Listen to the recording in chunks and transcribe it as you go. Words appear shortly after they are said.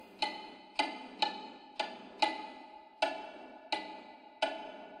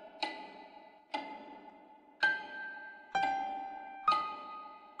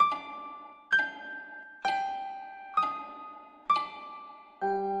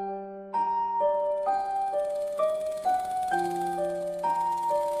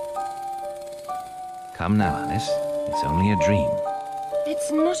Come now, Alice. It's only a dream.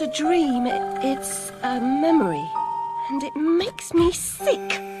 It's not a dream, it's a memory. And it makes me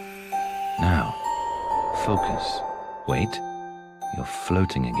sick. Now, focus. Wait. You're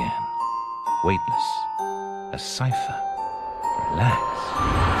floating again. Weightless. A cipher. Relax.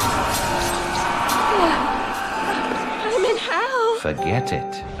 I'm in hell. Forget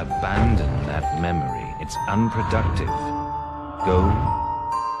it. Abandon that memory. It's unproductive. Go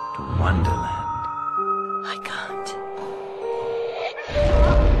to Wonderland. I can't.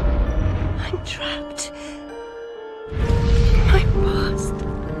 I'm trapped. My past.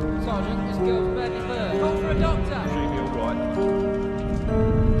 Sergeant, this girl's badly hurt. Call for a doctor. She'll be all right.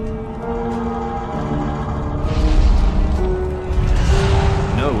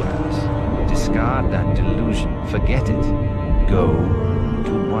 No, Alice. Discard that delusion. Forget it. Go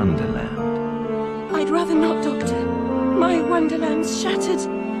to Wonderland. I'd rather not, Doctor. My Wonderland's shattered.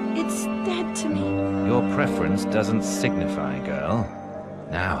 It's dead to me. Your preference doesn't signify, girl.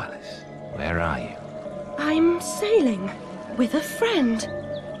 Now, Alice, where are you? I'm sailing with a friend.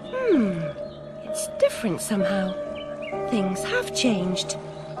 It's different somehow. Things have changed.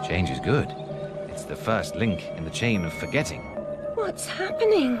 Change is good. It's the first link in the chain of forgetting. What's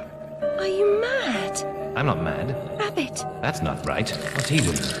happening? Are you mad? I'm not mad. Rabbit, That's not right. What's he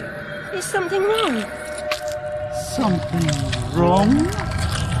doing? is something wrong? Something wrong?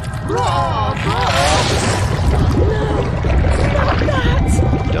 Not that!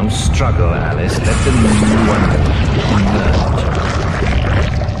 Don't struggle, Alice. Let the new Wonderland emerge.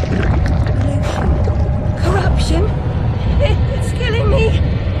 Corruption? It's killing me!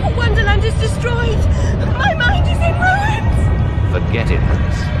 Wonderland is destroyed! My mind is in ruins! Forget it,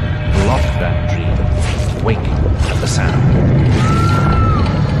 Alice. Block that dream. Wake at the sound.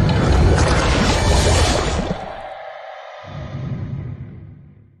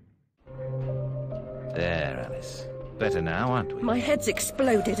 There, Alice. Better now, aren't we? My head's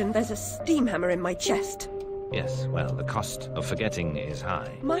exploded and there's a steam hammer in my chest. Yes, well, the cost of forgetting is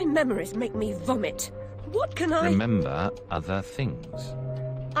high. My memories make me vomit. What can I... Remember other things.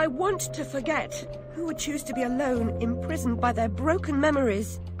 I want to forget. Who would choose to be alone, imprisoned by their broken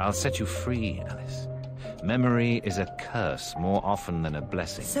memories? I'll set you free, Alice. Memory is a curse more often than a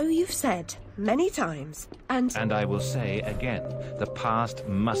blessing. So you've said many times, and And I will say again, the past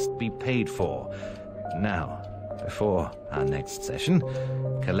must be paid for. Now, before our next session,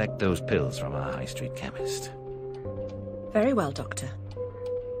 collect those pills from our high street chemist. very well, Doctor.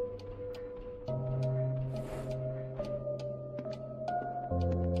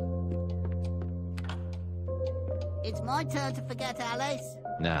 It's my turn to forget, Alice.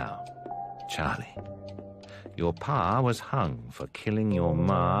 Now, Charlie, your pa was hung for killing your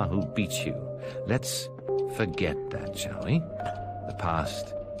ma who beat you. Let's forget that, shall we? The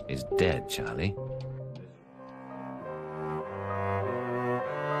past is dead, Charlie.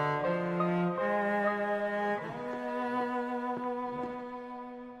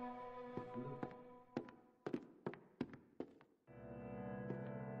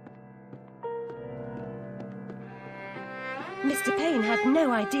 Mr. Payne had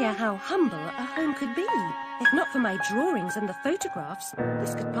no idea how humble a home could be. If not for my drawings and the photographs,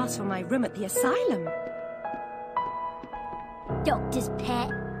 this could pass for my room at the asylum. Doctor's pet.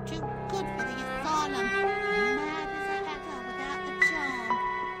 Too good for the asylum. Mad as a hatter without the charm.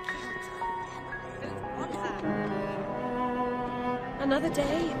 Another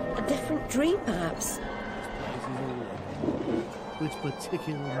day, a different dream, perhaps. Which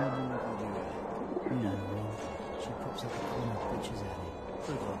particular memory would you have? You know, she pops up a comic pictures at it.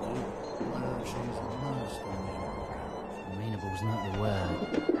 Look, I do. She's the most amenable's not the word.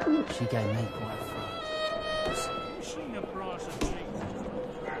 She gave me quite a fright.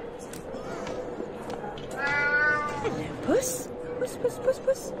 Puss? Puss, puss, puss,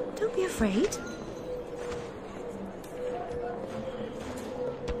 puss. Don't be afraid.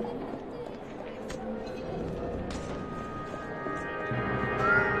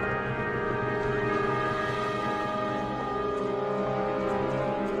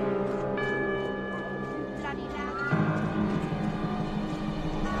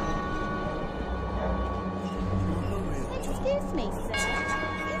 Excuse me,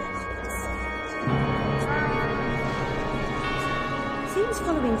 sir. Seems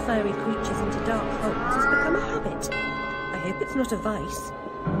following furry creatures into dark holes has become a habit. I hope it's not a vice.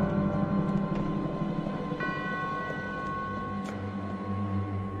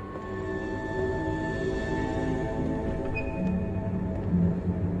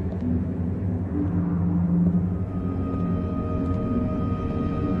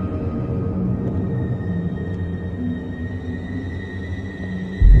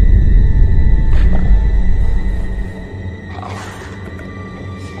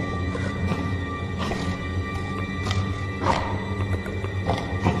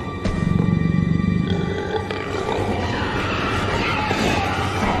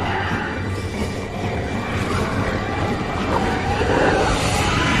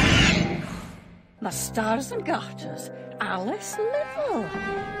 Gutters and garters. Alice Little.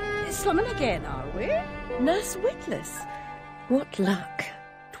 Slumming again, are we? Nurse Witless. What luck.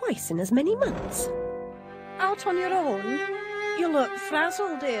 Twice in as many months. Out on your own? You look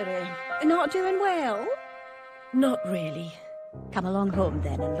frazzled, dearie. Not doing well? Not really. Come along home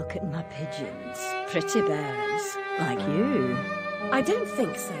then and look at my pigeons. Pretty birds, like you. I don't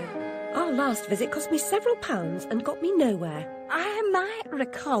think so. Our last visit cost me several pounds and got me nowhere. I might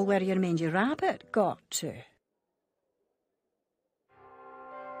recall where your mangy rabbit got to.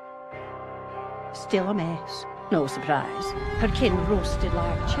 Still a mess. No surprise. Her kin roasted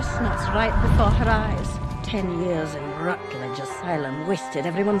like chestnuts right before her eyes. 10 years in Rutledge Asylum wasted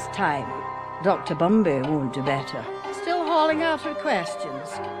everyone's time. Dr. Bumby won't do better. Still hauling out her questions.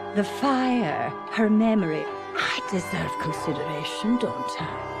 The fire, her memory. I deserve consideration, don't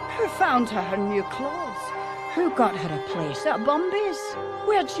I? Who found her new clothes? Who got her a place at Bumby's?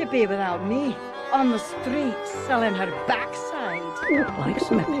 Where'd she be without me? On the streets, selling her backside.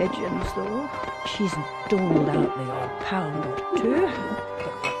 Likes my pigeons, though. She's doled out the odd pound or two.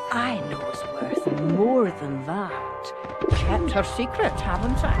 But what I know is worth more than that. Kept her secret,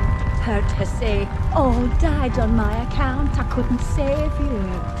 haven't I? Heard her say, all died on my account, I couldn't save you.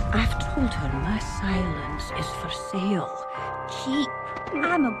 I've told her my silence is for sale. Keep.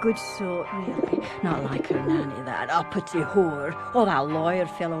 I'm a good sort, really. Not like her nanny, that uppity whore. Or that lawyer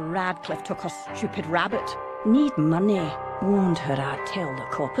fellow Radcliffe took her stupid rabbit. Need money. Warned her I'd tell the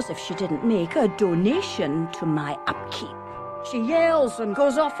coppers if she didn't make a donation to my upkeep. She yells and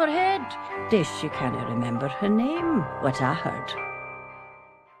goes off her head. Guess she can't remember her name, what I heard.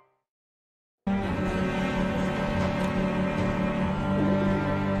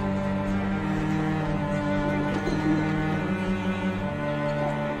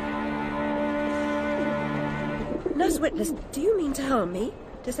 Nurse Witless, do you mean to harm me?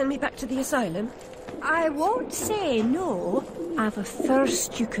 To send me back to the asylum? I won't say no. I've a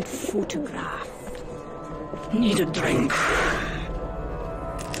thirst you could photograph. Need a drink.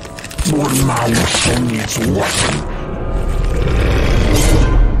 More mouths on its weapon.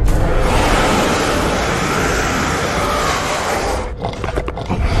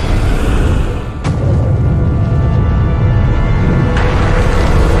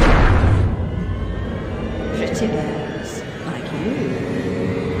 Pretty bears, like you.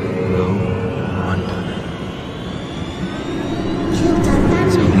 No wonder.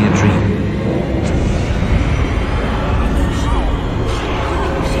 It's only a dream.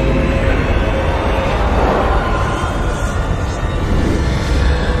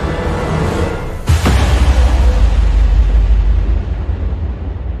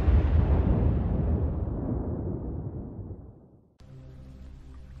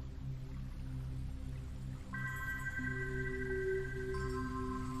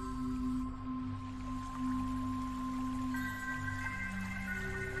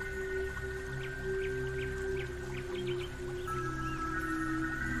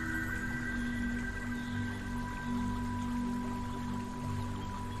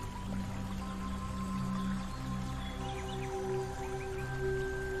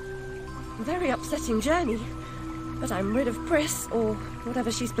 Very upsetting journey. But I'm rid of Pris, or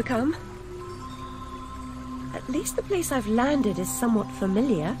whatever she's become. At least the place I've landed is somewhat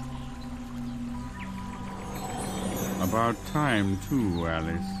familiar. About time, too,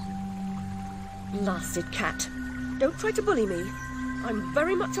 Alice. Blasted cat. Don't try to bully me. I'm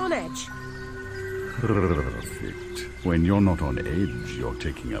very much on edge. Perfect. When you're not on edge, you're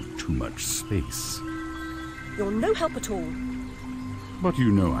taking up too much space. You're no help at all. But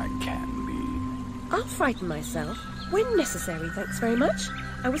you know I can be. I'll frighten myself when necessary, thanks very much.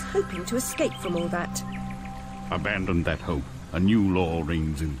 I was hoping to escape from all that. Abandon that hope. A new law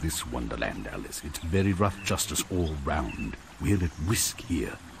reigns in this wonderland, Alice. It's very rough justice all round. We're at risk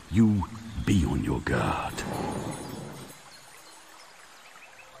here. You be on your guard.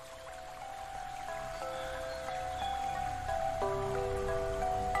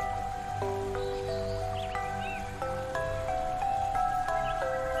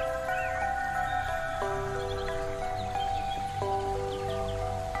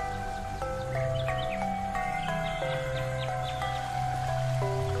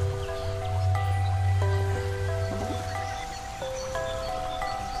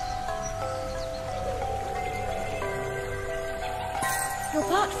 You're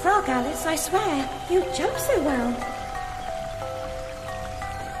part frog, Alice, I swear. You jump so well.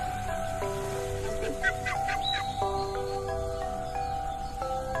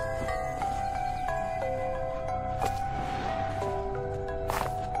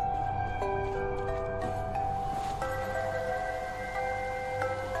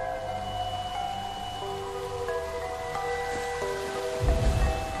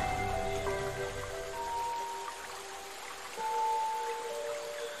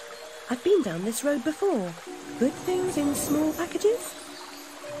 I've been down this road before. Good things in small packages?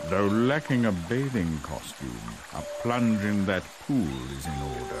 Though lacking a bathing costume, a plunge in that pool is in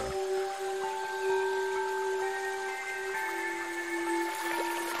order.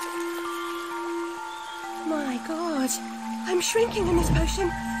 My God, I'm shrinking in this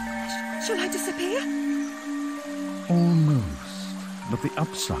potion. Shall I disappear? Almost. But the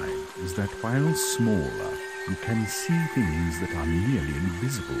upside is that while smaller, you can see things that are nearly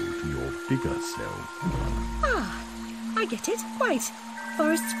invisible to your bigger self. Ah, I get it. Right.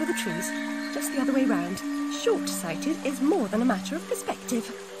 Forests for the trees. Just the other way round. Short-sighted is more than a matter of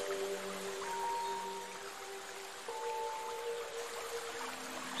perspective.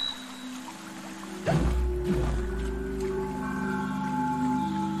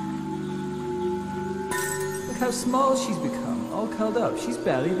 Look how small she's become, all curled up. She's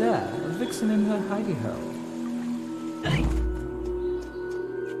barely there. A vixen in her hidey-hole.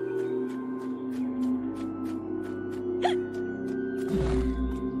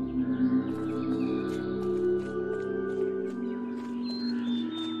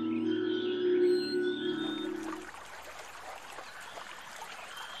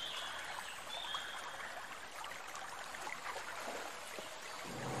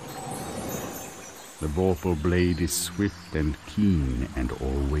 The vorpal blade is swift and keen and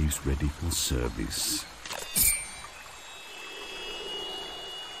always ready for service.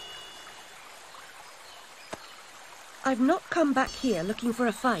 I've not come back here looking for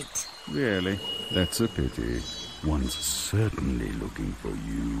a fight. Really? That's a pity. One's certainly looking for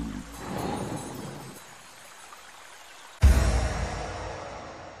you.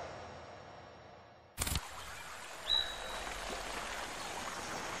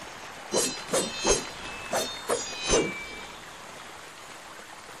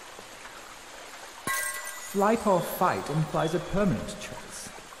 Flight or fight implies a permanent choice,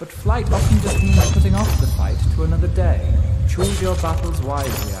 but flight often just means putting off the fight to another day. Choose your battles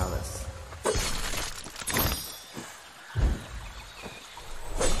wisely, Alice.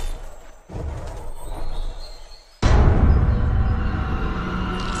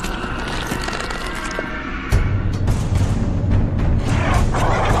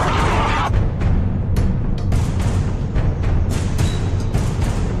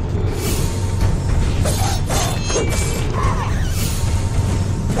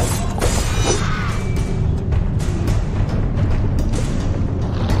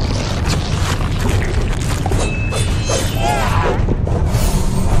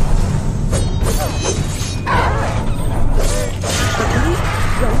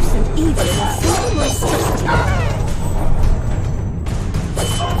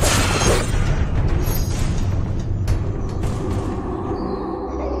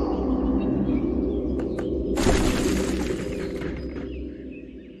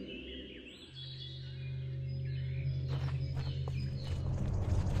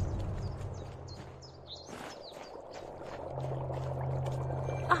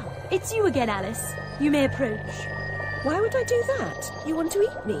 It's you again, Alice. You may approach. Why would I do that? You want to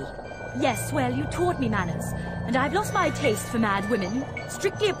eat me? Yes, well, you taught me manners, and I've lost my taste for mad women.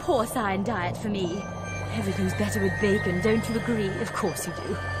 Strictly a porcine diet for me. Everything's better with bacon, don't you agree? Of course you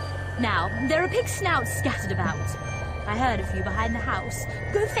do. Now, there are pig snouts scattered about. I heard a few behind the house.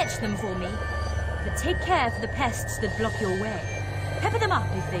 Go fetch them for me. But take care for the pests that block your way. Pepper them up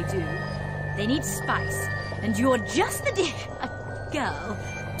if they do. They need spice, and you're just the girl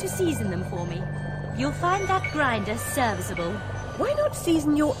to season them for me. You'll find that grinder serviceable. Why not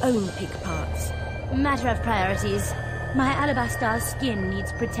season your own pig parts? Matter of priorities. My alabaster skin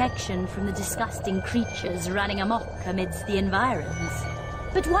needs protection from the disgusting creatures running amok amidst the environs.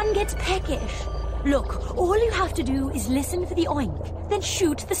 But one gets peckish. Look, all you have to do is listen for the oink, then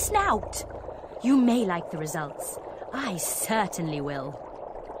shoot the snout. You may like the results. I certainly will.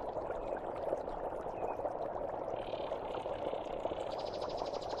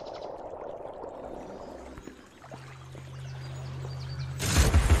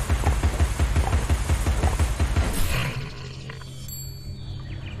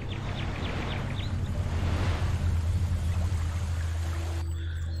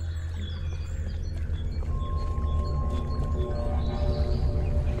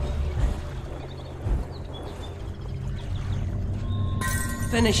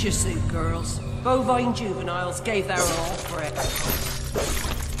 Finish your soup, girls. Bovine juveniles gave their all for it.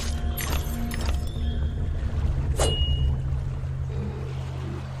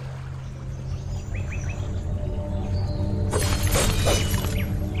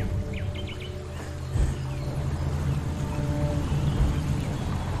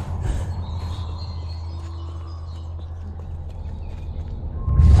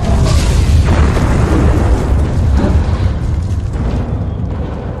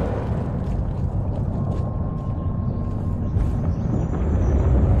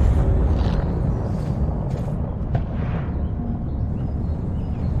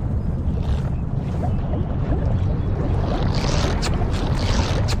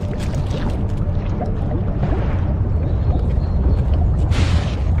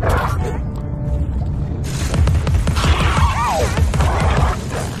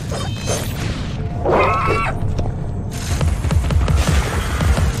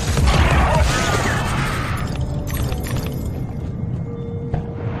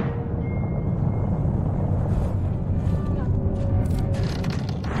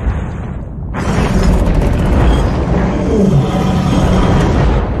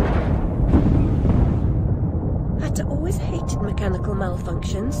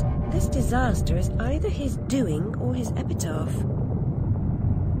 questions. This disaster is either his doing or his epitaph.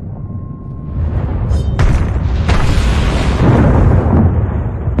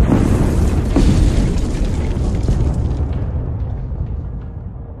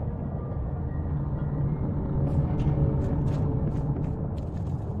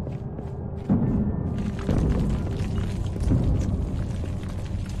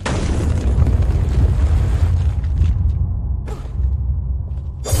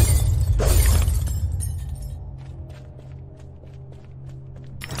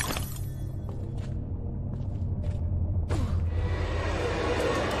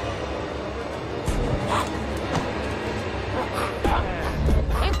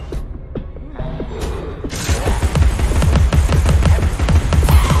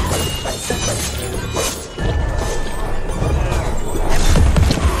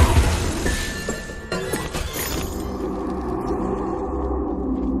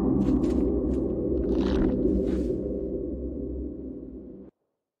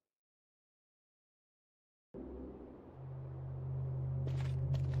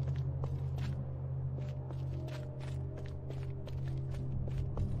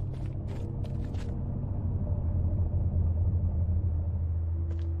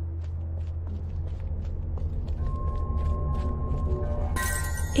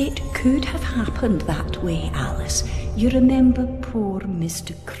 It could have happened that way, Alice. You remember poor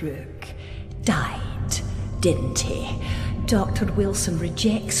Mr. Crook died, didn't he? Dr. Wilson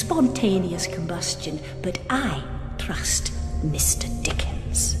rejects spontaneous combustion, but I trust Mr.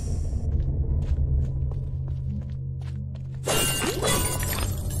 Dickens.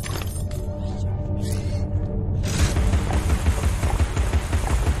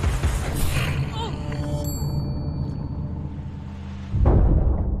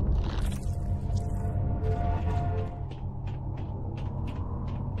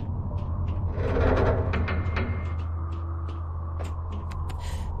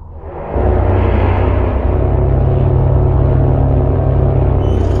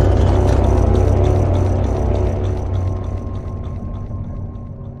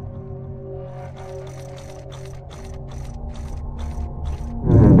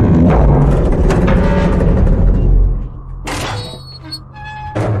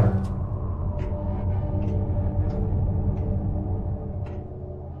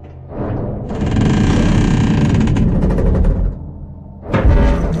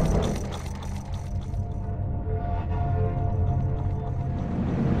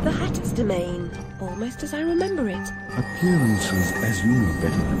 Almost as I remember it. Appearances, as you know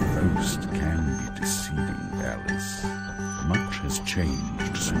better than most, can be deceiving, Alice. Much has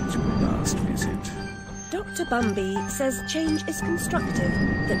changed since your last visit. Dr. Bumby says change is constructive,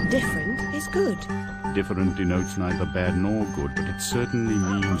 that different is good. Different denotes neither bad nor good, but it certainly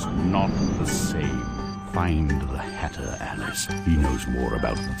means not the same. Find the Hatter, Alice. He knows more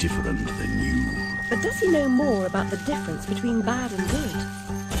about different than you. But does he know more about the difference between bad and good?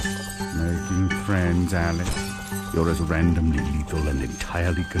 Making friends, Alice. You're as randomly lethal and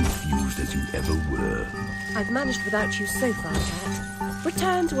entirely confused as you ever were. I've managed without you so far, Cat.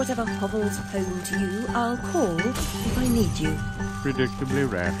 Return to whatever hovels home to you. I'll call if I need you.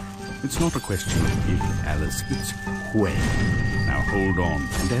 Predictably rash. It's not a question of if, Alice. It's when. Now hold on.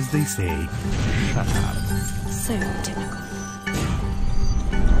 And as they say, shut up. So typical.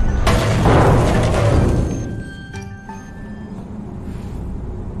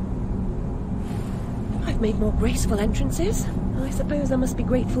 Made more graceful entrances. I suppose I must be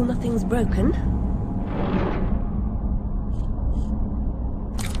grateful nothing's broken.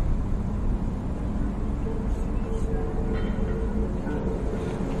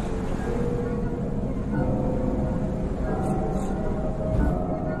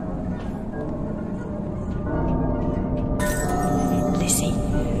 Lizzie,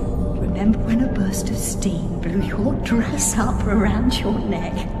 remember when a burst of steam blew your dress up around your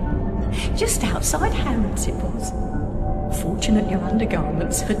neck? Just outside Harrods it was. Fortunate your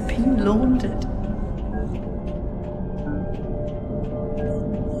undergarments had been laundered.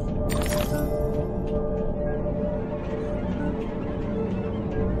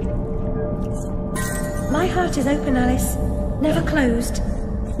 My heart is open, Alice. Never closed.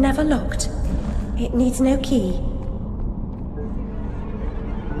 Never locked. It needs no key.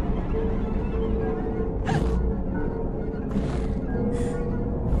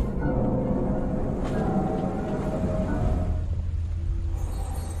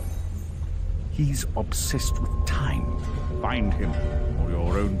 He's obsessed with time. Find him, or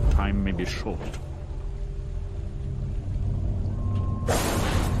your own time may be short.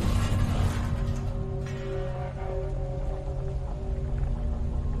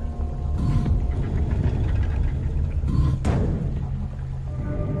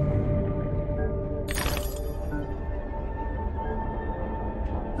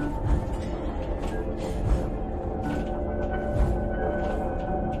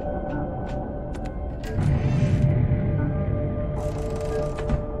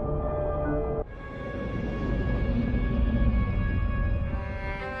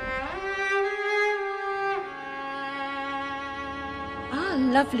 Our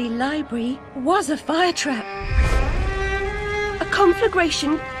lovely library was a fire trap. A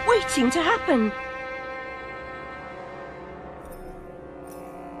conflagration waiting to happen.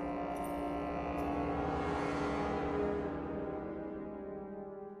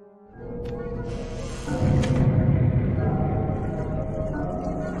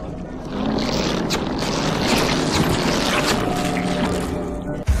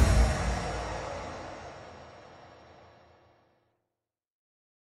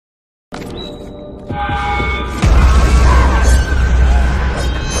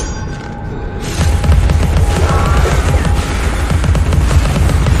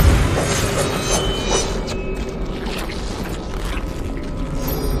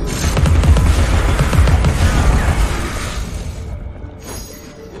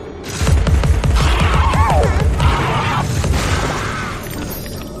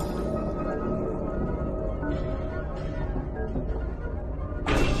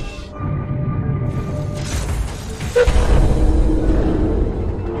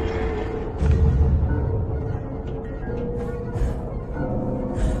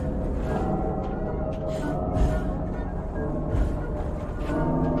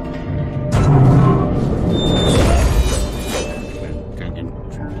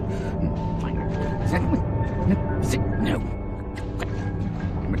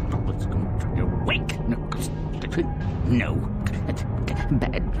 No.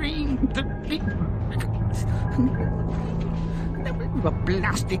 Bad dream. A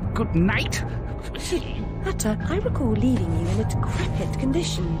blasted good night. Hatter, I recall leaving you in a decrepit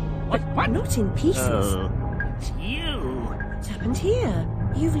condition. What? Not in pieces. Oh, it's you. What's happened here?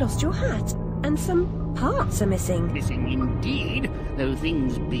 You've lost your hat, and some parts are missing. Missing indeed, though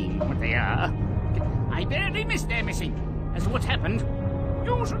things being what they are. I barely missed their missing. As to what's happened,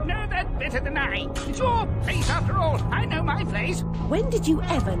 you should know that better than I. It's your place after all. I know my place. When did you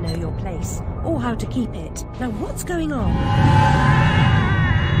ever know your place, or how to keep it? Now what's going on?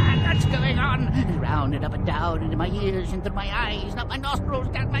 What's going on? Round and up and down, into my ears, into my eyes, up my nostrils,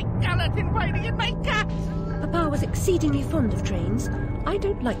 down my gullet, inviting in my guts. Papa was exceedingly fond of trains. I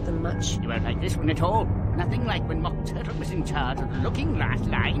don't like them much. You won't like this one at all. Nothing like when Mock Turtle was in charge of the looking glass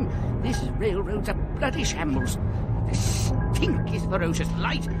line. This railroad's a bloody shambles. The stink is ferocious,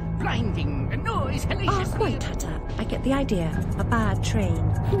 light, blinding, the noise hellacious. Quite, Hatter. I get the idea. A bad train.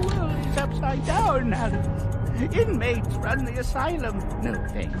 The world is upside down, Alice. Inmates run the asylum. No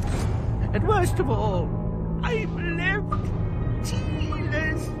thanks. And worst of all, I'm left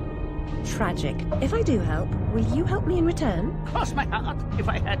cheeless. Tragic. If I do help, will you help me in return? Cross my heart, if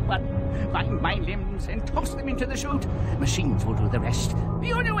I had one. Find my limbs and toss them into the chute. Machines will do the rest.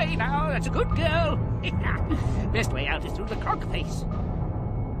 Be on your way now, that's a good girl. Best way out is through the clock face.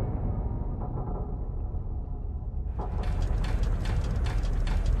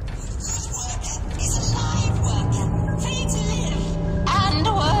 Is a live worker, free to live and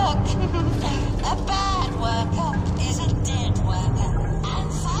work. A bad worker is a dead worker, and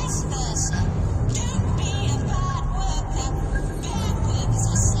vice versa. Don't be a bad worker. Bad workers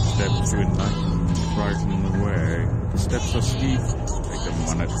are slaves. Steps to enlighten, frighten away. The steps are steep. Take them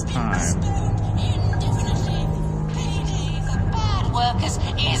one at a time. Indefinitely. Payday for bad workers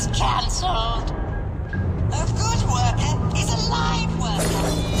is cancelled. A good worker is a live worker,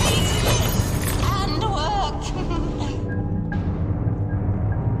 free to live and work.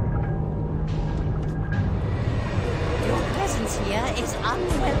 Your presence here is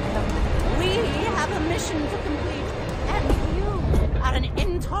unwelcome. We have a mission to complete, and you are an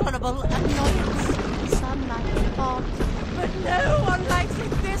intolerable annoyance. Some like it hot, but no one likes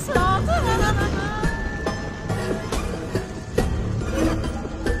it this hot.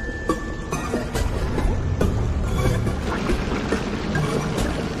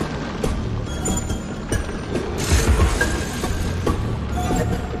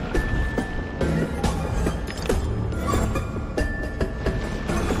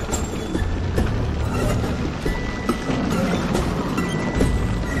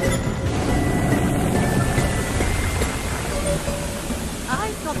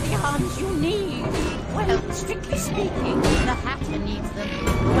 Strictly speaking, the Hatter needs them.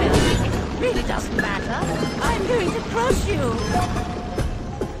 Well, it really doesn't matter. I'm going to crush you.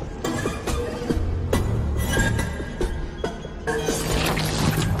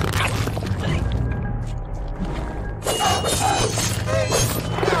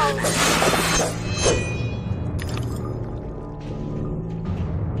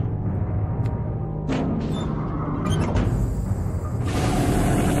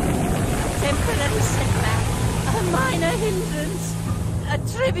 Temporary setback. A minor hindrance. A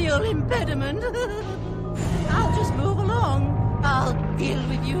trivial impediment. I'll just move along. I'll deal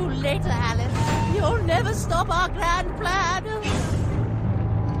with you later, Alice. You'll never stop our grand plan.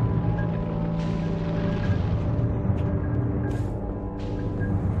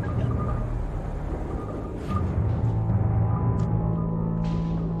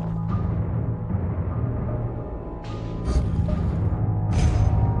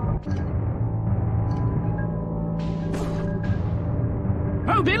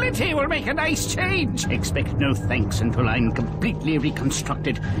 Mobility will make a nice change. Expect no thanks until I'm completely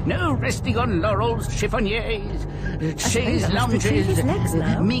reconstructed. No resting on laurels, chiffoniers, chaise lounges,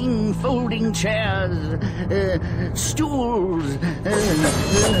 mean folding chairs, stools.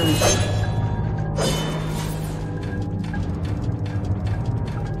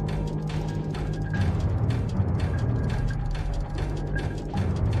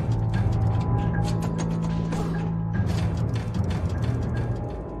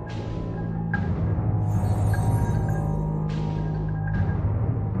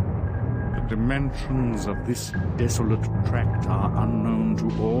 The dimensions of this desolate tract are unknown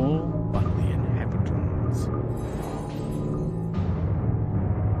to all but the inhabitants.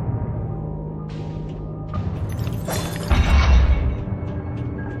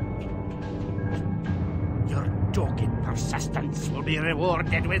 Your dogged persistence will be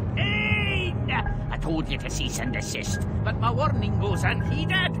rewarded with pain. I told you to cease and desist, but my warning goes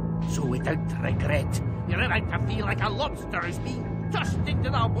unheeded. So without regret, you're about to feel like a lobster is being tossed into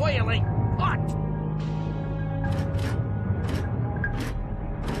the boiling pot.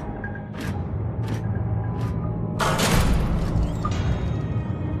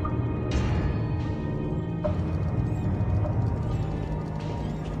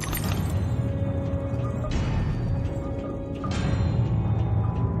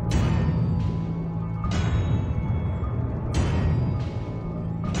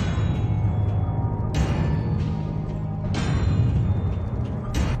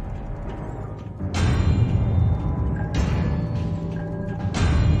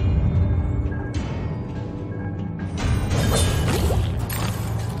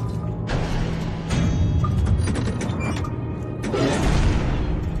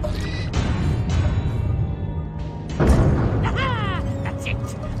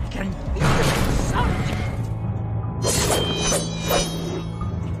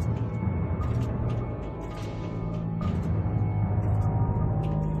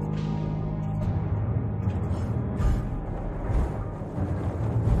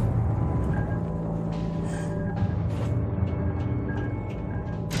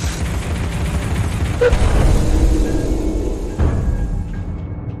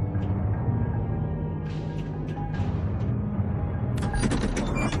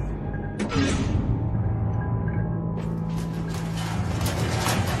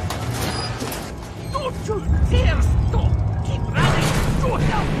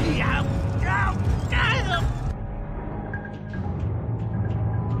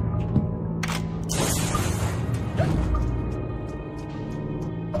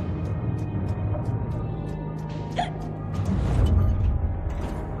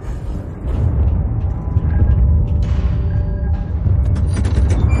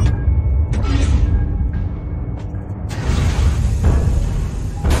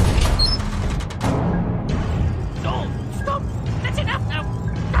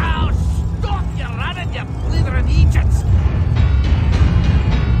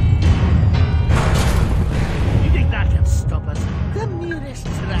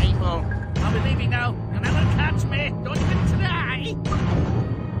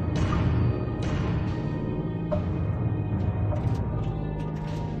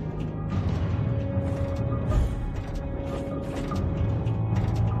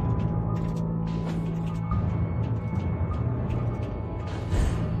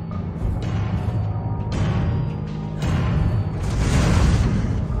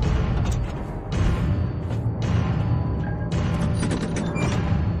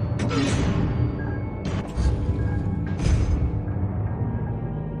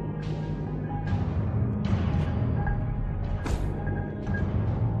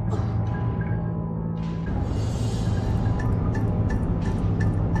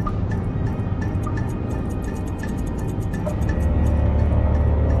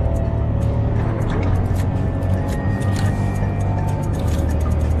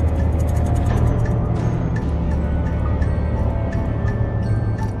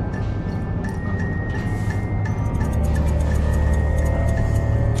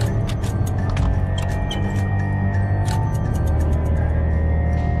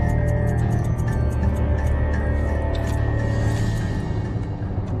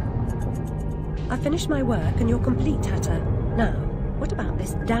 Finished my work and you're complete, Hatter. Now, What about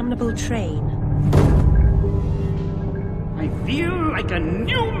this damnable train? I feel like a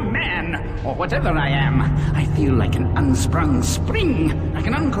new man, or whatever I am. I feel like an unsprung spring, like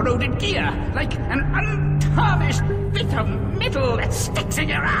an uncorroded gear, like an untarnished bit of metal that sticks in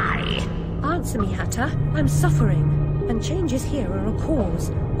your eye. Answer me, Hatter. I'm suffering, and changes here are a cause,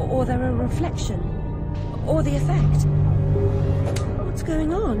 or they're a reflection, or the effect. What's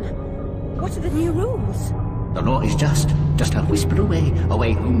going on? What are the new rules? The law is just a whisper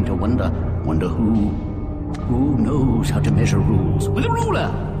away home to wonder who knows how to measure rules with a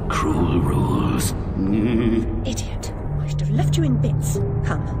ruler. Cruel rules. Idiot. I should have left you in bits.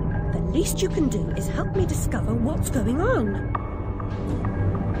 Come, the least you can do is help me discover what's going on.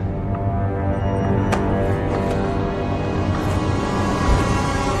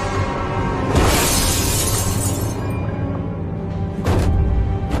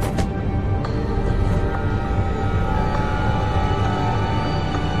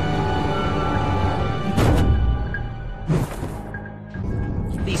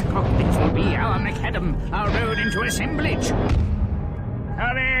 Our road into assemblage.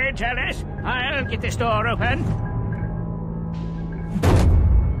 Courage, Alice. I'll get this door open.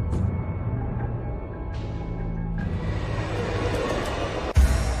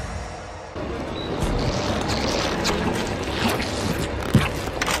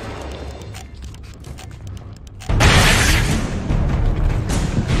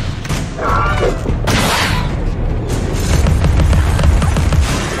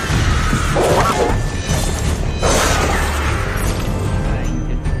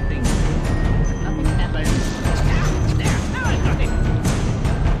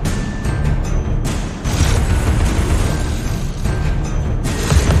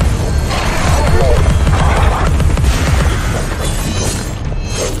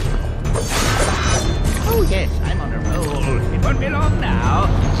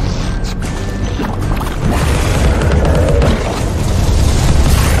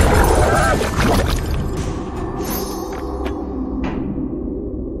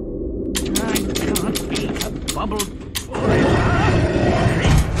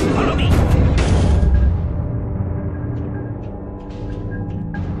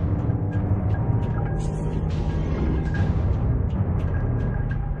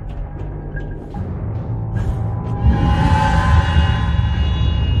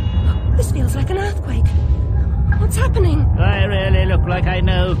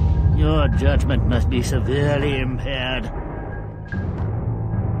 Judgment must be severely impaired.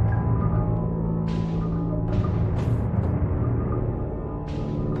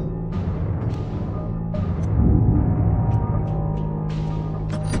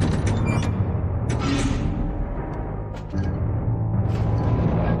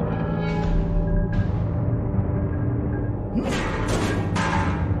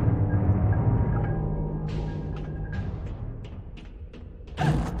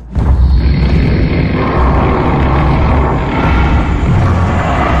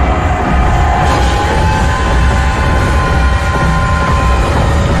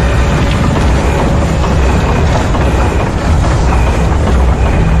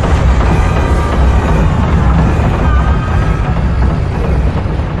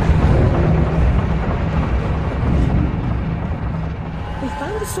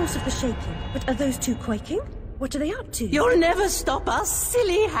 Two quaking? What are they up to? You'll never stop us,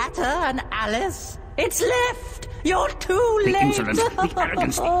 silly Hatter and Alice. It's left. You're too late. The insolence, the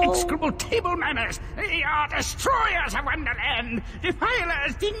arrogance, the execrable table manners. They are destroyers of Wonderland.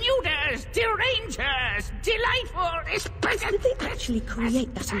 Defilers, denuders, derangers. Delightful, exquisite. Did they actually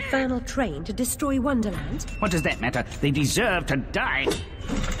create that infernal train to destroy Wonderland? What does that matter? They deserve to die.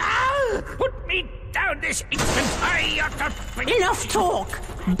 Ah! Put me down this instant. I ought to... Enough talk.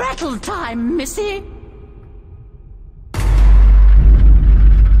 Battle time, missy.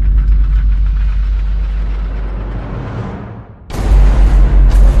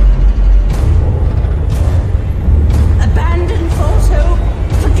 Abandon false hope.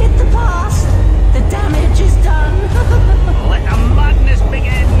 Forget the past. The damage is done. Let the madness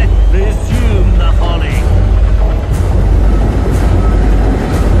begin. Resume the folly.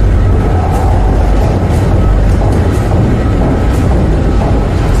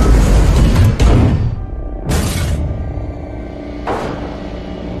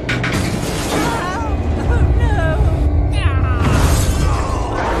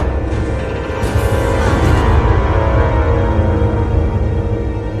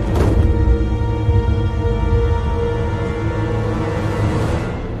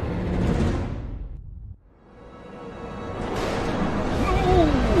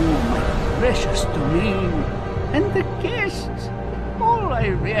 I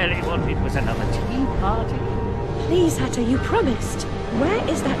really wanted was another tea party. Please, Hatter, you promised. Where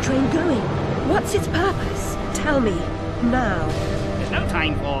is that train going? What's its purpose? Tell me, now. There's no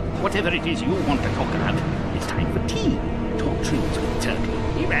time for whatever it is you want to talk about. It's time for tea. Talk trees with Turkey.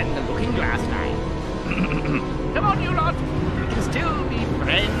 He ran the looking glass line. Come on, you lot. We can still be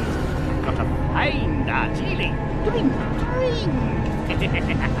friends. I've got a fine Darjeeling. Drink.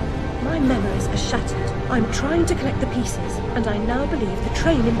 My memories are shattered. I'm trying to collect the pieces, and I now believe the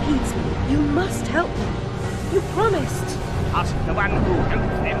train impedes me. You must help me. You promised. Ask the one who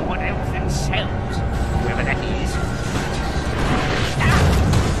helps them what else themselves. Whoever that is.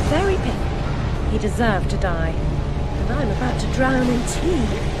 Very pink. He deserved to die. And I'm about to drown in tea,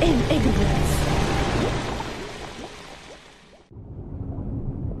 in ignorance.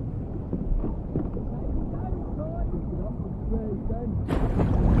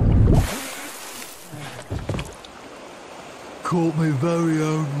 Caught me very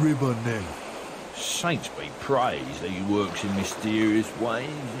own ribbon then. Saints be praised that he works in mysterious ways.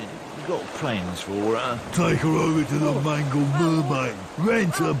 You got plans for her? Take her over to the Mangled Mermaid.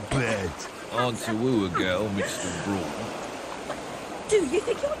 Rent a bed. On to woo a girl, Mr. Brawl. Do you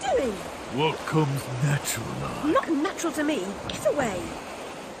think you're doing? What comes natural like? Not natural to me. Get away.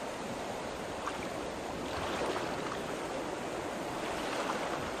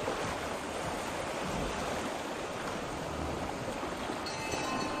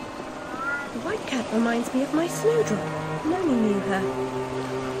 The white cat reminds me of my snowdrop. Nanny knew her.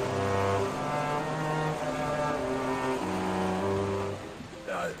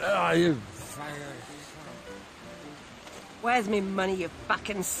 Where's me money, you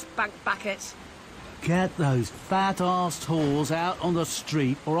fucking spunk bucket? Get those fat-assed whores out on the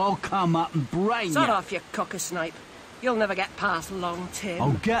street, or I'll come up and brain Sod you. off, you cocker-snipe. You'll never get past Long Tim.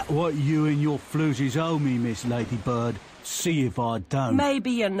 I'll get what you and your floozies owe me, Miss Ladybird. See if I don't.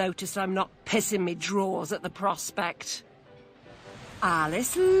 Maybe you noticed I'm not pissing me drawers at the prospect.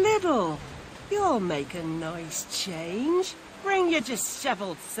 Alice Liddell, you'll make a nice change. Bring your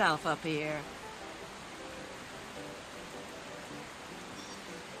dishevelled self up here.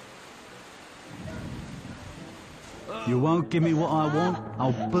 You won't give me what I want?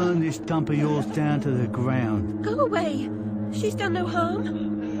 I'll burn this dump of yours down to the ground. Go away. She's done no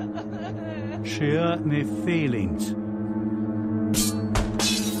harm. She hurt me feelings.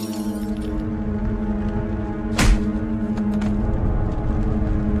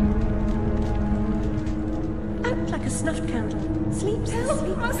 Out like a snuffed candle. Sleep,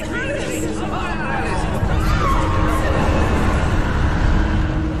 sleep,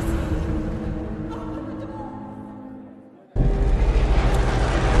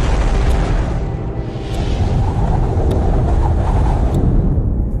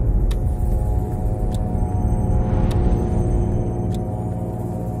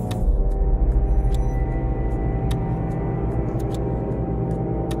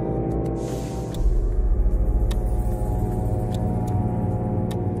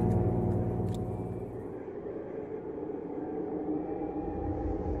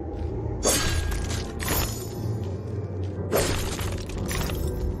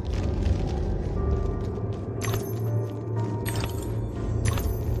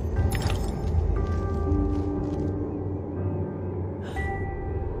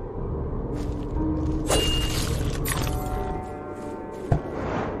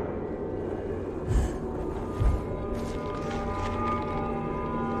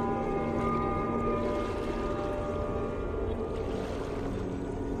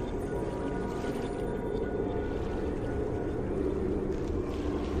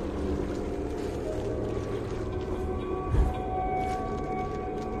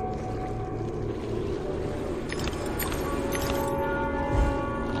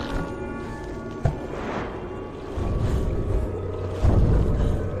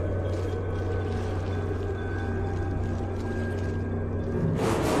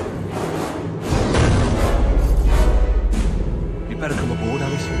 Better come aboard,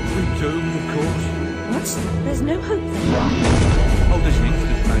 Alice. Pre-doomed, of course. What? There's no hope then? Oh, there's an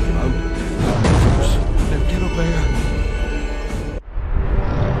infinite amount of hope. Now get up there.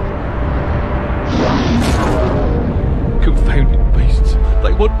 Confounded beasts.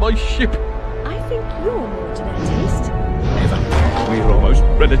 They want my ship. I think you're more to their taste. Never. We're almost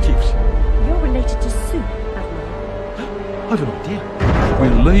relatives. You're related to Sue, Admiral. I've an idea.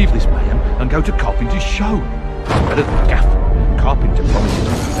 We'll leave this mayhem and go to Carpenter's show. Better than Gaff. Carpenter promises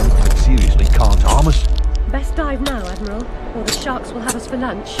that seriously can't harm us. Best dive now, Admiral, or the sharks will have us for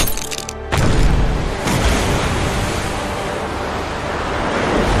lunch.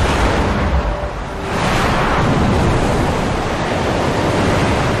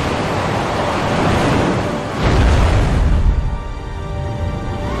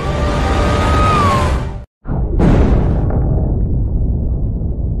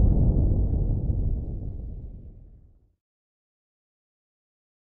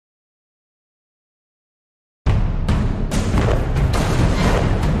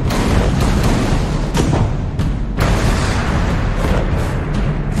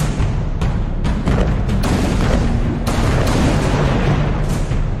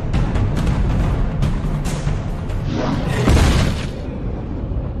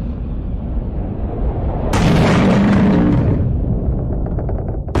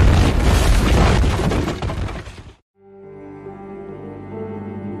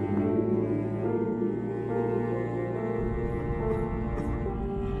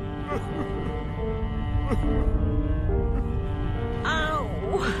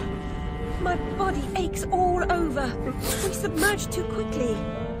 It's all over. We submerged too quickly.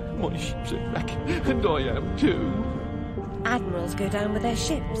 My ship's a wreck, and I am too. Admirals go down with their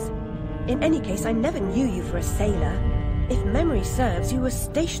ships. In any case, I never knew you for a sailor. If memory serves, you were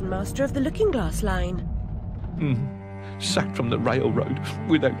station master of the Looking Glass line. Sacked from the railroad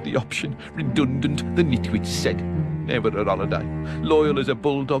without the option. Redundant, the nitwit said. Never a holiday. Loyal as a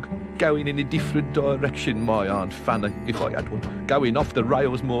bulldog. Going in a different direction, my Aunt Fanny, if I had one. Going off the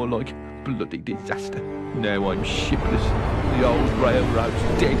rails more like. Bloody disaster. Now I'm shipless. The old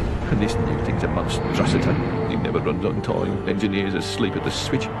railroad's dead, and this new thing's a monstrosity. It never runs on time. Engineers asleep at the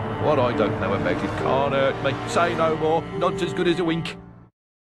switch. What I don't know about it can't hurt me. Say no more. Nod's as good as a wink.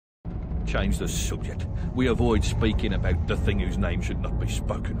 Change the subject. We avoid speaking about the thing whose name should not be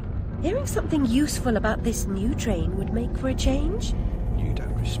spoken. Hearing something useful about this new train would make for a change. You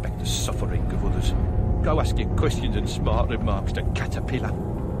don't respect the suffering of others. Go ask your questions and smart remarks to Caterpillar.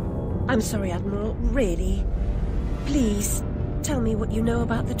 I'm sorry, Admiral, really. Please, tell me what you know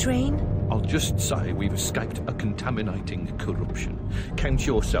about the train. I'll just say we've escaped a contaminating corruption. Count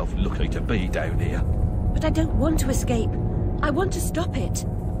yourself lucky to be down here. But I don't want to escape. I want to stop it.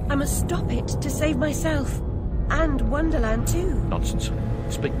 I must stop it to save myself. And Wonderland too. Nonsense.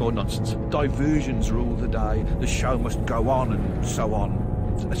 Speak more nonsense. Diversions rule the day. The show must go on and so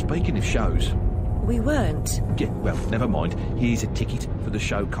on. Speaking of shows... We weren't. Yeah, well, never mind. Here's a ticket for the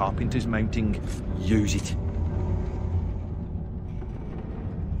show Carpenter's mounting. Use it.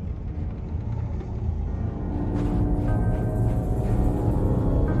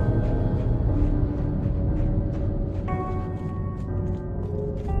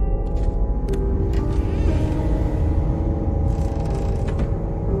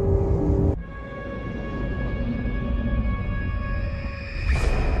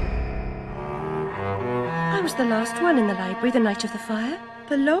 The last one in the library the night of the fire.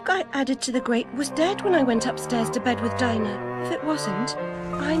 The log I added to the grate was dead when I went upstairs to bed with Dinah. If it wasn't,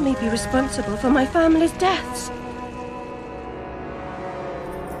 I may be responsible for my family's deaths.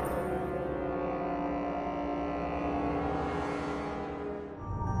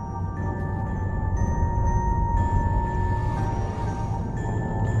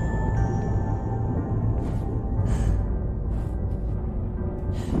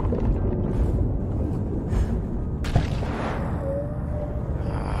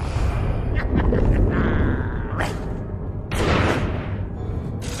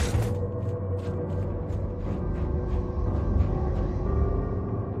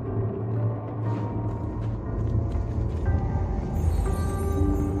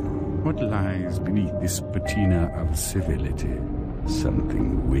 What lies beneath this patina of civility?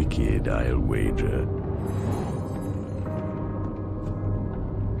 Something wicked, I'll wager.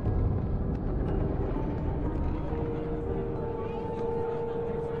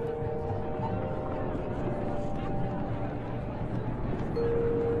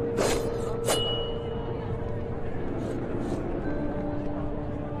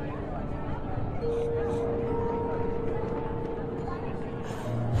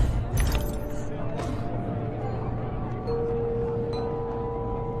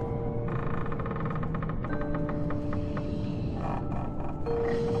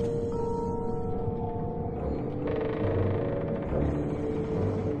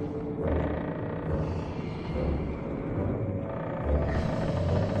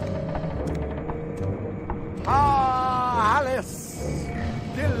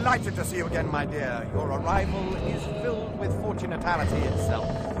 Delighted to see you again, my dear. Your arrival is filled with fortunatality itself.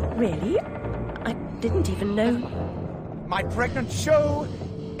 Really? I didn't even know. My pregnant show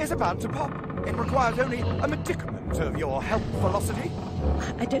is about to pop. It requires only a medicament of your help velocity.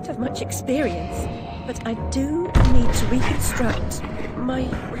 I don't have much experience, but I do need to reconstruct my...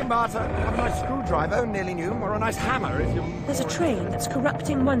 We can barter. A nice screwdriver, nearly new, or a nice hammer if you... There's a train that's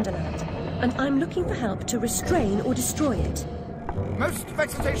corrupting Wonderland, and I'm looking for help to restrain or destroy it. Most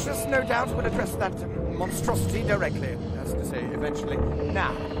vexatious, no doubt, would address that monstrosity directly. That's to say, eventually.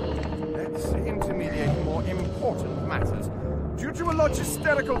 Now, let's intermediate more important matters. Due to a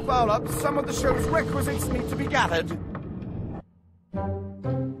logisterical foul-up, some of the show's requisites need to be gathered.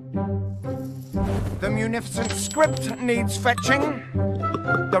 The munificent script needs fetching.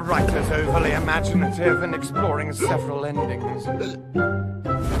 The writer's overly imaginative and exploring several endings.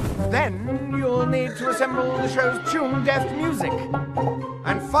 Then you'll need to assemble the show's tune-deft music.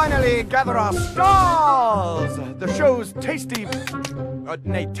 And finally, gather our stars! The show's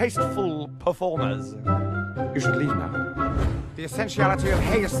tasteful performers. You should leave now. The essentiality of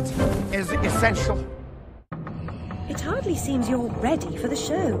haste is essential. It hardly seems you're ready for the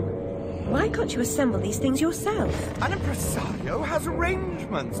show. Why can't you assemble these things yourself? An impresario has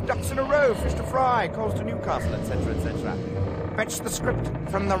arrangements. Ducks in a row, fish to fry, calls to Newcastle, etc., etc. Fetch the script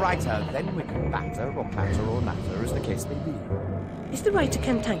from the writer, then we can batter or patter or natter, as the case may be. Is the writer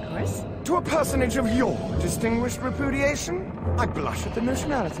cantankerous? To a personage of your distinguished repudiation, I blush at the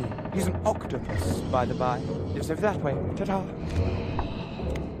nationality. He's an octopus, by the by. Lives over that way. Ta-ta.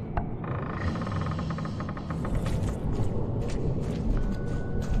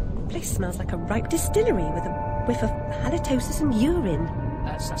 Place smells like a ripe distillery with a whiff of halitosis and urine.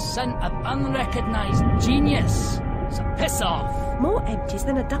 That's a scent of unrecognised genius. So piss off. More empties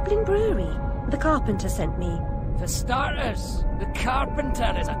than a Dublin brewery. The carpenter sent me. For starters, the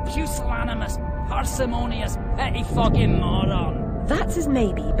carpenter is a pusillanimous, parsimonious, pettifogging moron. That's his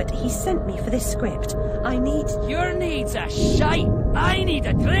maybe, but he sent me for this script. I need... Your needs are shite. I need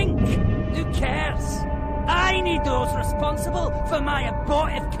a drink. Who cares? I need those responsible for my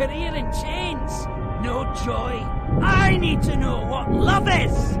abortive career in chains. No joy. I need to know what love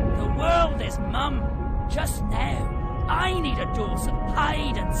is. The world is mum. Just now, I need a dose of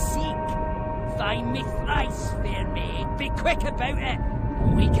hide and seek. Find me thrice, fair maid. Be quick about it,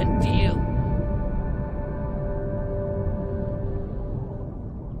 and we can deal.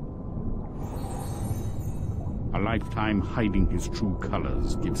 A lifetime hiding his true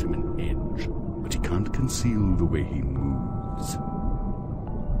colors gives him an edge, but he can't conceal the way he moves.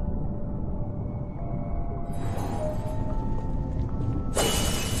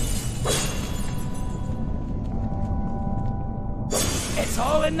 It's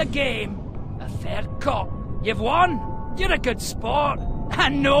all in the game. A fair cop. You've won. You're a good sport.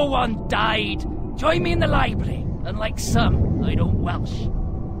 And no one died. Join me in the library. Unlike some, I don't welsh.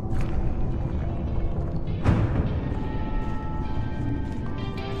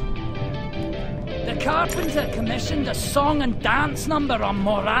 The carpenter commissioned a song and dance number on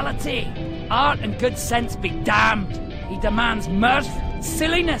morality. Art and good sense be damned. He demands mirth,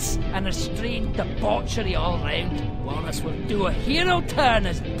 silliness, and restrained debauchery all round. Wallace will do a hero turn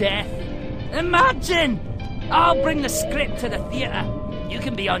as death. Imagine! I'll bring the script to the theatre. You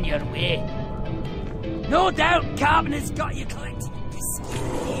can be on your way. No doubt Carpenter's got you collecting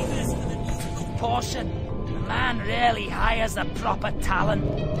favours for the musical portion. The man rarely hires the proper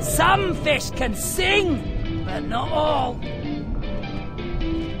talent. Some fish can sing, but not all.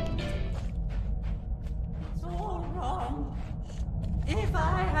 It's all wrong. If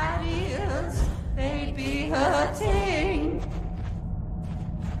I had ears, they'd be hurting.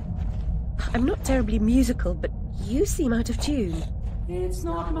 I'm not terribly musical, but you seem out of tune. It's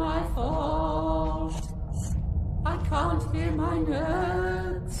not my fault. I can't hear my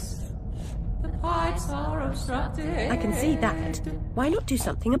notes. The pipes are obstructed. I can see that. Why not do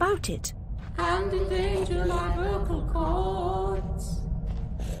something about it? And endanger my vocal cords.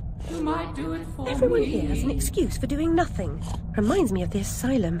 You might do it for Everyone me. here has an excuse for doing nothing. Reminds me of the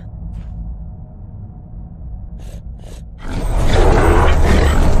asylum.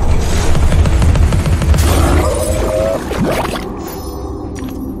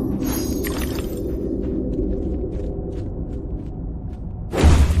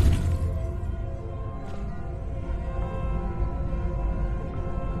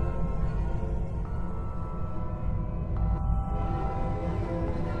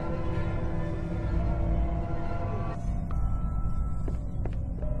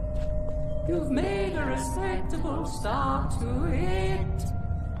 You've made a respectable start to it,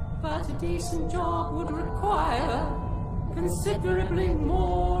 but a decent job would require considerably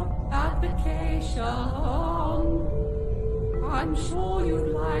more application. I'm sure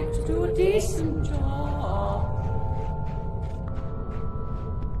you'd like to do a decent job.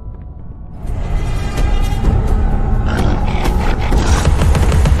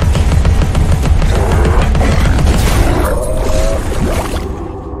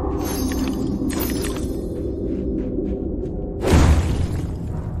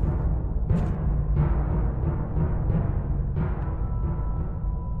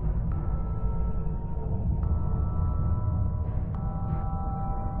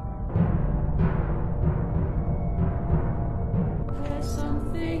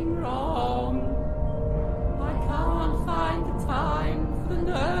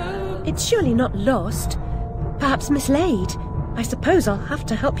 It's surely not lost. Perhaps mislaid. I suppose I'll have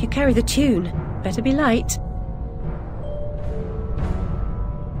to help you carry the tune. Better be light.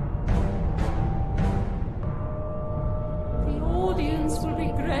 The audience will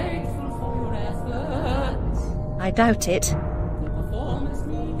be grateful for your efforts. I doubt it. The performer's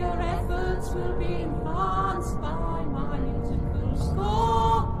meager efforts will be enhanced by my musical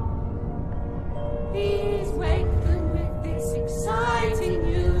score. Please wake them with this exciting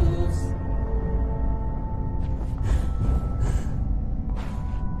news.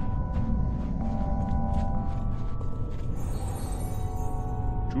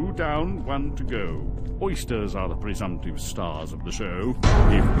 2 down, 1 to go. Oysters are the presumptive stars of the show,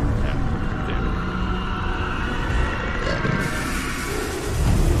 if you can them.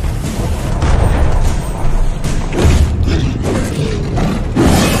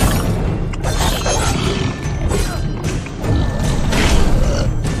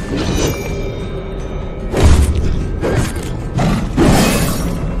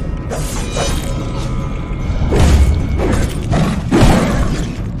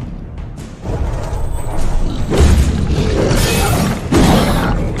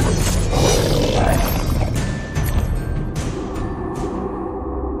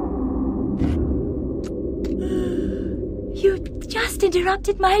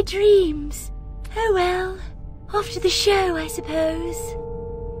 Interrupted my dreams. Oh well, off to the show, I suppose.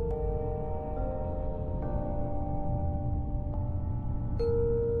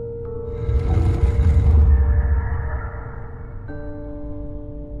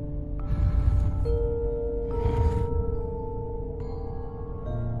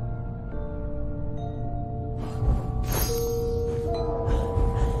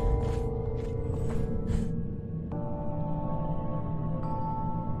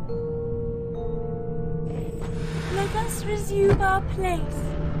 Resume our place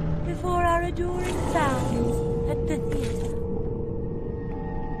before our adoring fans at the theatre.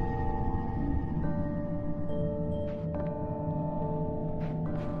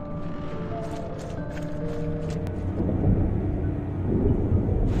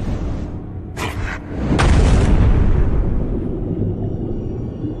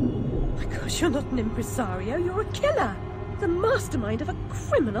 My gosh, you're not an impresario, you're a killer! The mastermind of a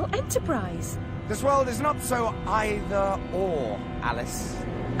criminal enterprise! This world is not so either-or, Alice.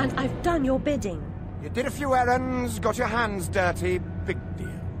 And I've done your bidding. You did a few errands, got your hands dirty, big deal.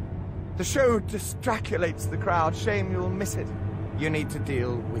 The show distraculates the crowd, shame you'll miss it. You need to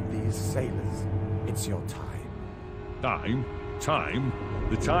deal with these sailors. It's your time. Time? Time?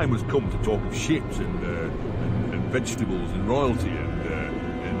 The time has come to talk of ships and vegetables and royalty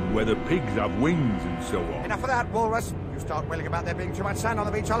and whether pigs have wings and so on. Enough of that, Walrus. You start wailing about there being too much sand on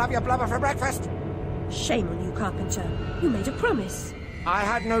the beach, I'll have your blubber for breakfast. Shame on you, Carpenter. You made a promise. I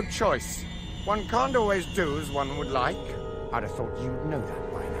had no choice. One can't always do as one would like. I'd have thought you'd know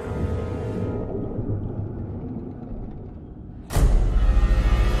that by now.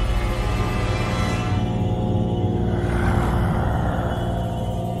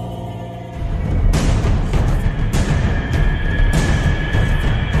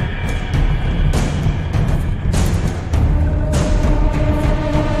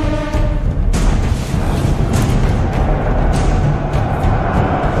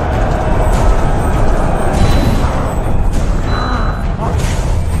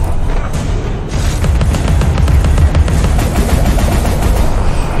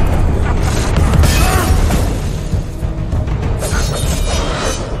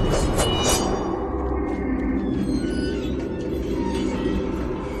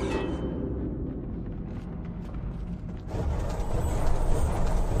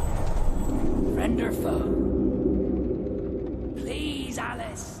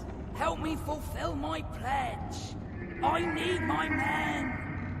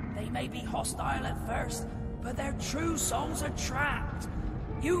 Hostile at first, but their true souls are trapped.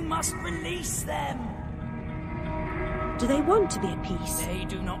 You must release them. Do they want to be at peace? They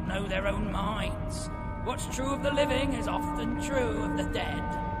do not know their own minds. What's true of the living is often true of the dead.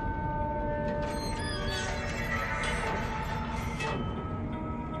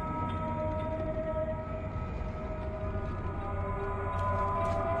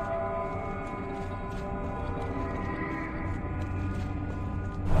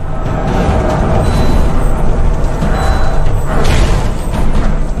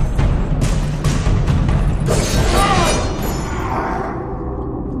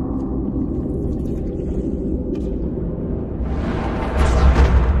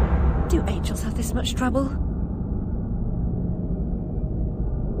 Trouble?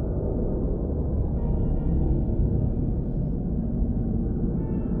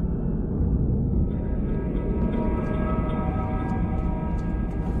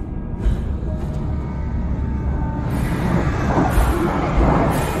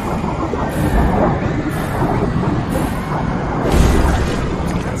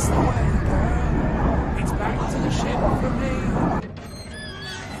 That's the way, girl. It's back to the ship for me.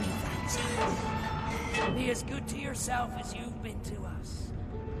 Be as good to yourself as you've been to us.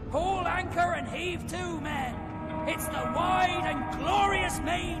 Haul anchor and heave to, men. It's the wide and glorious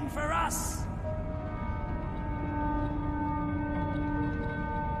main for us.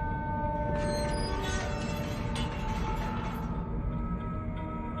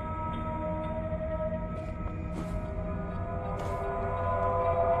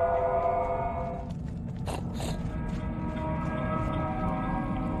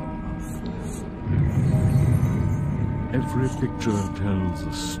 Every picture tells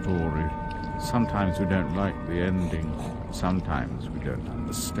a story. Sometimes we don't like the ending. Sometimes we don't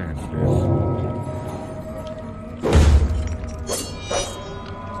understand it.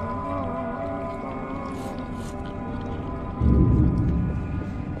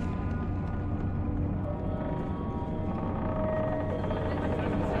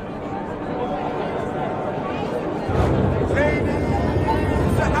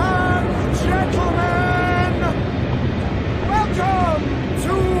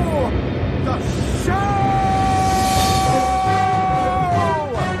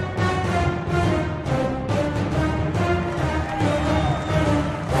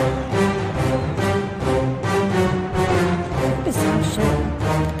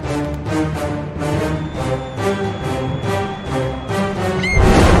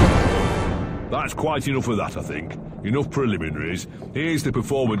 Quite enough of that, I think. Enough preliminaries. Here's the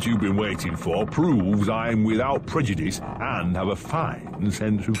performance you've been waiting for. Proves I'm without prejudice and have a fine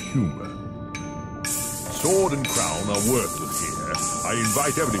sense of humour. Sword and crown are worthless here. I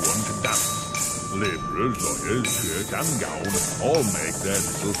invite everyone to dance. Labourers, lawyers, shirt and gown all make their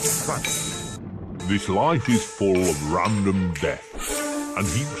little subtraction. This life is full of random deaths and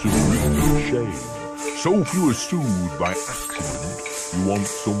heaps of grief and shame. So few are soothed by accident. You want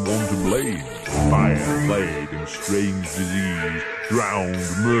someone to blame. Fire, plague, and strange disease. Drowned,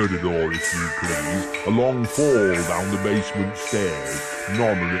 murdered, or if you please, a long fall down the basement stairs.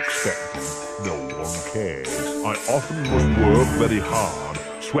 None are expected. No one cares. I often must work very hard,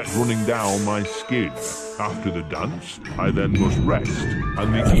 sweat running down my skin. After the dance, I then must rest,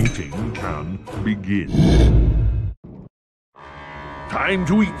 and the eating can begin. Time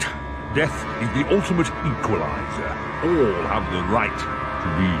to eat. Death is the ultimate equalizer. All have the right to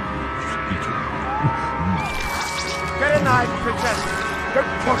be eaten. Get a knife, Princess.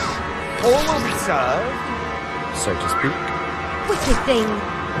 Don't push. All will be served, so to speak. Wicked thing.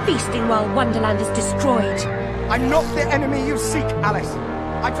 Feasting while Wonderland is destroyed. I'm not the enemy you seek, Alice.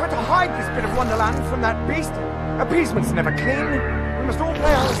 I tried to hide this bit of Wonderland from that beast. Appeasement's never clean. We must all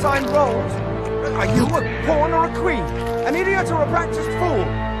play our assigned roles. Are you a pawn or a queen? An idiot or a practiced fool?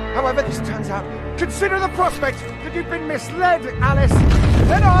 However this turns out, consider the prospect that you've been misled, Alice.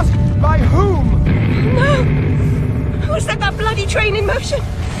 Then ask, by whom? No! Who set that bloody train in motion?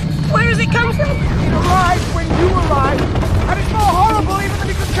 Where has it come from? It arrived when you arrived, and it's more horrible even than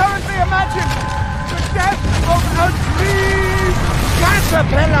you could currently imagine. The death of a dream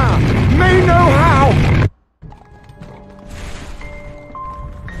caterpillar may know how.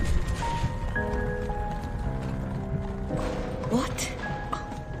 What?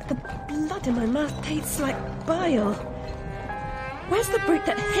 The blood in my mouth tastes like bile. Where's the brute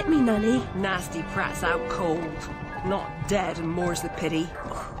that hit me, Nanny? Nasty prat's out cold. Not dead, and more's the pity.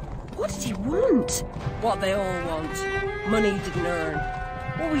 What did he want? What they all want. Money he didn't earn.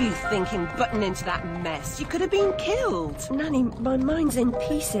 What were you thinking, butting into that mess? You could have been killed. Nanny, my mind's in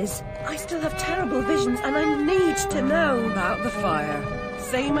pieces. I still have terrible visions, and I need to know. About the fire.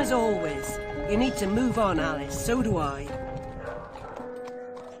 Same as always. You need to move on, Alice. So do I.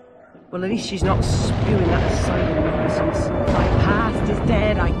 Well, at least she's not spewing that asylum nonsense. My past is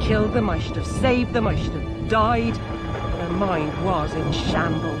dead, I killed them, I should have saved them, I should have died. Her mind was in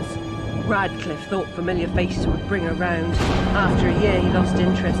shambles. Radcliffe thought familiar faces would bring her round. After a year, he lost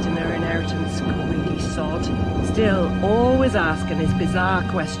interest in her inheritance, greedy sod. Still, always asking his bizarre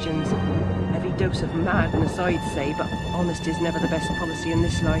questions. Heavy dose of madness, I'd say, but honesty's never the best policy in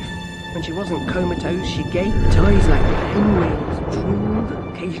this life. When she wasn't comatose, she gaped, eyes like pinwheels, drooled,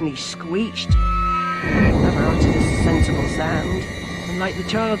 occasionally screeched. Never uttered a sensible sound. And like the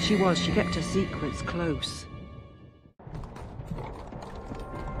child she was, she kept her secrets close.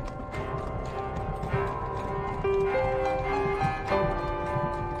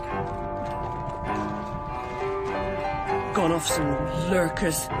 Gone off some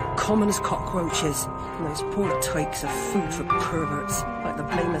lurkers, common as cockroaches. And those poor tykes are food for perverts, like the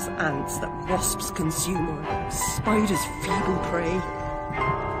blameless ants that wasps consume or spiders feeble prey.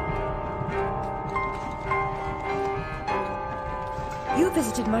 You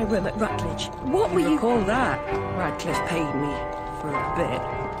visited my room at Rutledge. What were you... Recall that? Radcliffe paid me for a bit.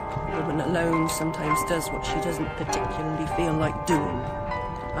 A woman alone sometimes does what she doesn't particularly feel like doing.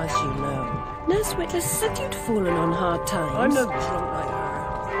 As you know. Nurse Whitler said you'd fallen on hard times. I'm no drunk like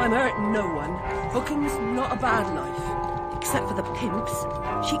her. I'm hurting no one. Hooking's not a bad life. Except for the pimps.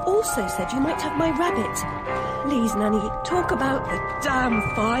 She also said you might have my rabbit. Please, Nanny, talk about... The damn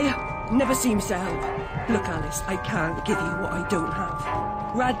fire never seems to help. Look, Alice, I can't give you what I don't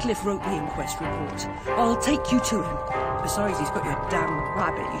have. Radcliffe wrote the inquest report. I'll take you to him. Besides, he's got your damn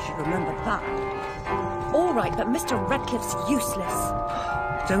rabbit. You should remember that. all right, but Mr. Radcliffe's useless.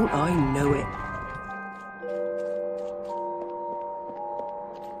 Don't I know it?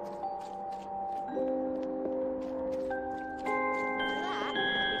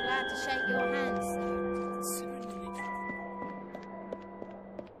 We're glad to shake your hand, sir.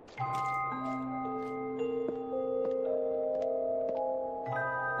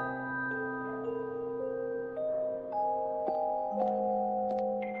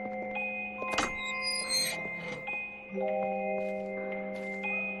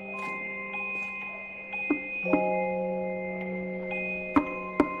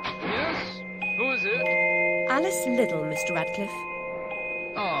 Yes? Who is it? Alice Liddell, Mr. Radcliffe.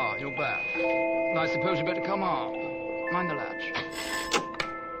 Ah, you're back. I suppose you better come up. Mind the latch.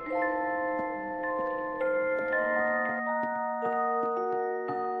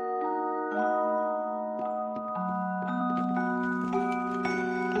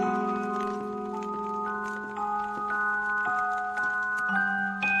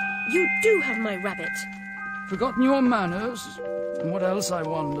 You do have my rabbit. Forgotten your manners? What else, I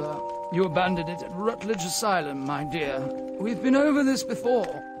wonder? You abandoned it at Rutledge Asylum, my dear. We've been over this before.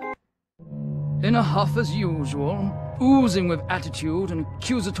 In a huff as usual, oozing with attitude and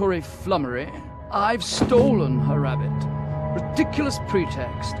accusatory flummery, I've stolen her rabbit. Ridiculous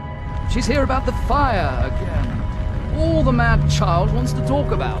pretext. She's here about the fire again. All the mad child wants to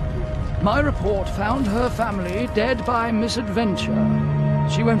talk about. My report found her family dead by misadventure.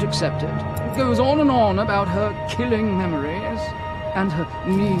 She won't accept it. It goes on and on about her killing memories and her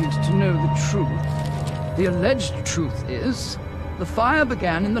need to know the truth. The alleged truth is, the fire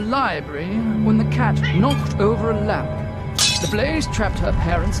began in the library when the cat knocked over a lamp. The blaze trapped her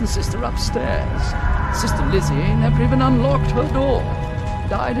parents and sister upstairs. Sister Lizzie never even unlocked her door.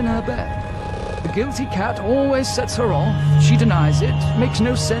 Died in her bed. The guilty cat always sets her off. She denies it. Makes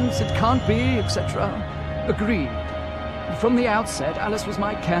no sense. It can't be, etc. Agreed. From the outset, Alice was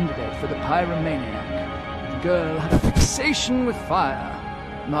my candidate for the pyromaniac. The girl had a fixation with fire.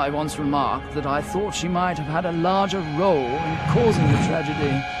 I once remarked that I thought she might have had a larger role in causing the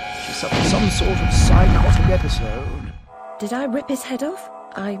tragedy. She suffered some sort of psychotic episode. Did I rip his head off?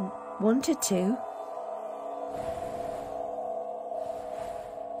 I wanted to.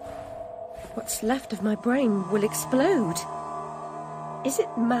 What's left of my brain will explode. Is it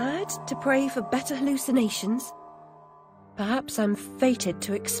mad to pray for better hallucinations? Perhaps I'm fated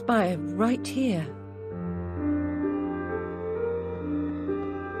to expire right here.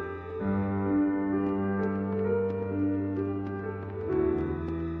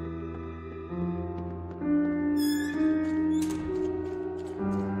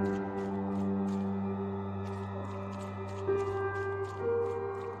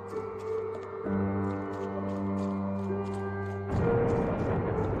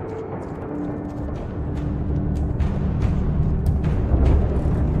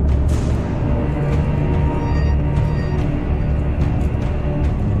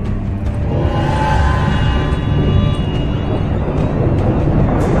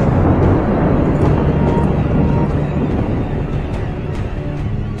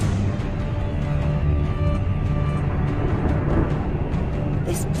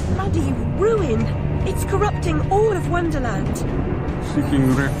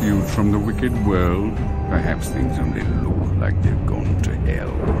 Seeking refuge from the wicked world, perhaps things only look like they've gone to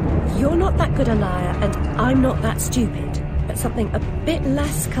hell. You're not that good a liar, and I'm not that stupid. But something a bit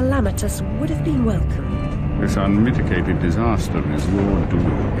less calamitous would have been welcome. This unmitigated disaster is your doing,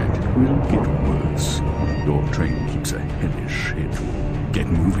 and it will get worse. Your train keeps a hellish schedule. Get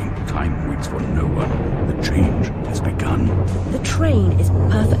moving. Time waits for no one. The change has begun. The train is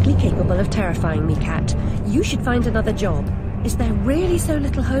perfectly capable of terrifying me, Cat. You should find another job. Is there really so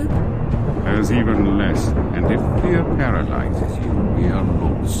little hope? There's even less, and if fear paralyzes you, we are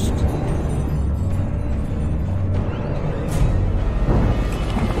lost.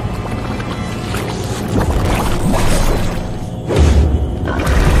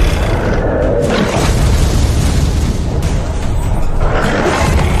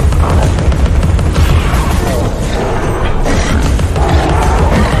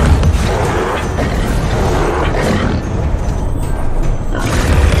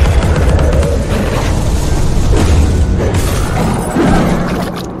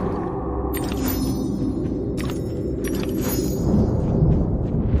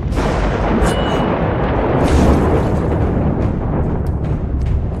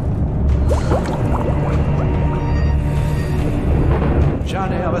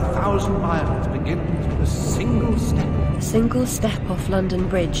 Single step off London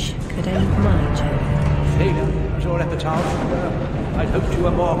Bridge could end my journey. Failure was your epitaph. I'd hoped you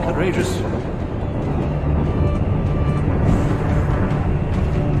were more courageous.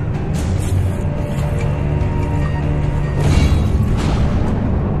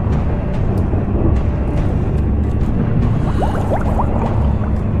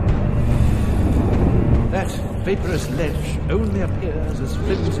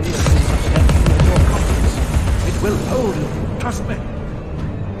 flimsy as the substantial of your conscience. It will hold you, trust me.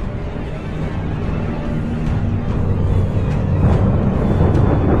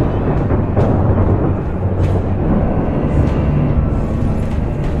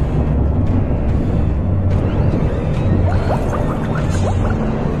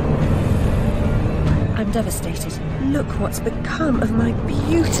 Devastated. Look what's become of my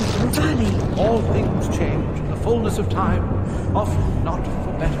beautiful valley. All things change in the fullness of time, often not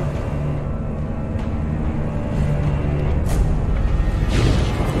for better.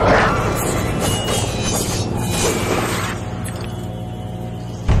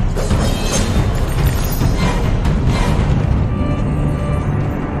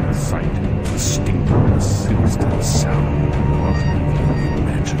 Sight, the sting, the sinister sound. What have you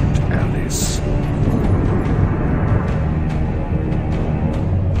imagined, Alice?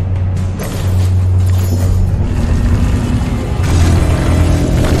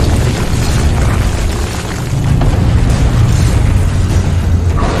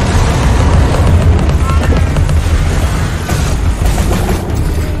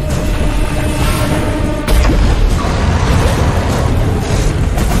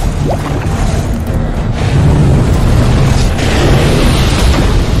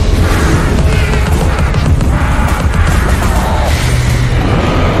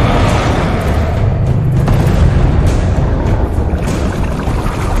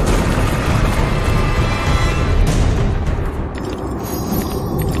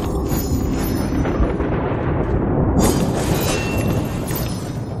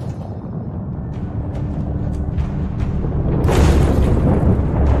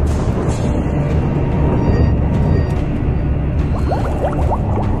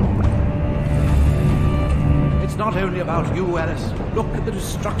 About you, Alice. Look at the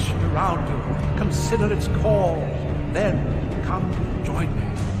destruction around you. Consider its call. Then come join me.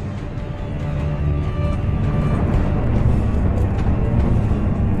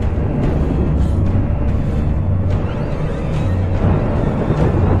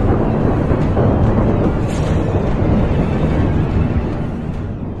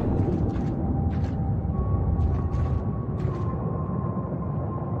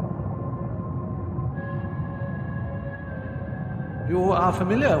 You are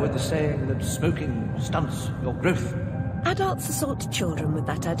familiar with the saying that smoking stunts your growth? Adults assault children with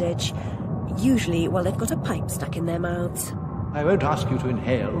that adage. Usually while they've got a pipe stuck in their mouths. I won't ask you to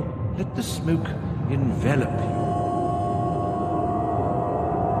inhale. Let the smoke envelop you.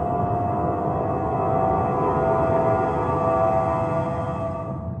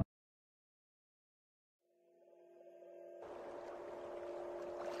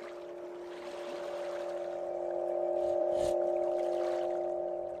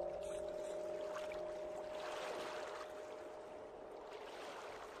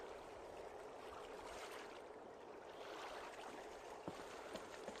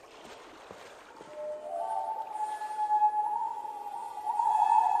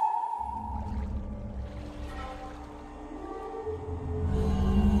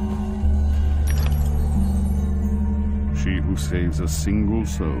 She who saves a single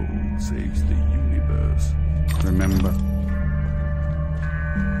soul saves the universe. Remember?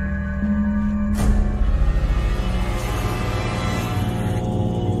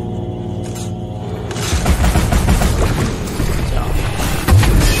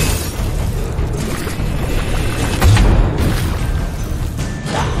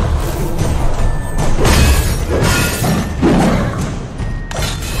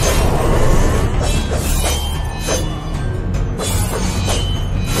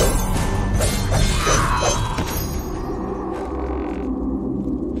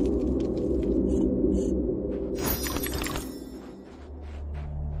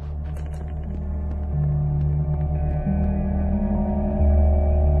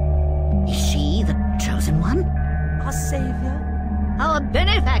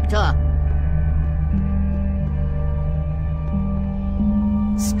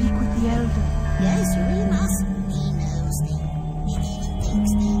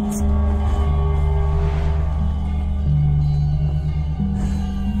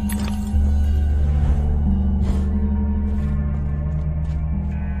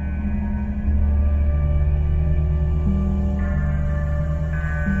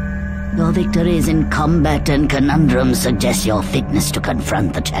 Your victories in combat and conundrums suggest your fitness to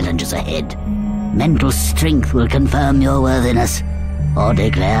confront the challenges ahead. Mental strength will confirm your worthiness, or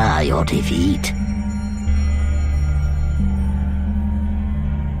declare your defeat.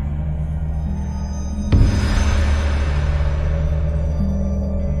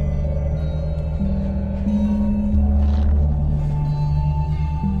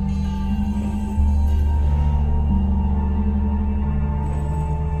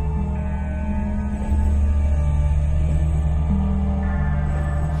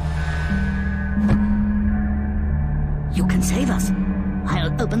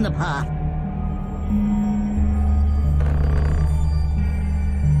 open the path.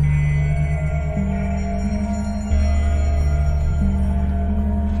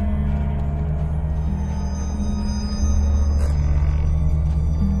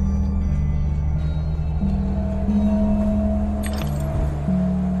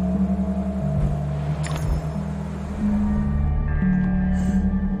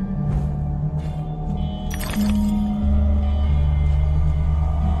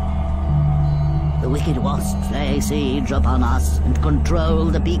 Wasps lay siege upon us and control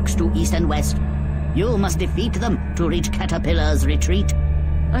the peaks to east and west. You must defeat them to reach Caterpillar's retreat.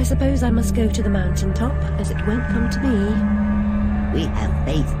 I suppose I must go to the mountaintop, as it won't come to me. We have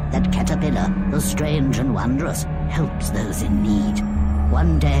faith that Caterpillar, the strange and wondrous, helps those in need.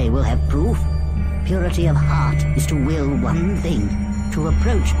 One day we'll have proof. Purity of heart is to will one thing, to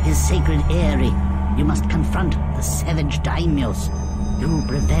approach his sacred eyrie. You must confront the savage daimyos. You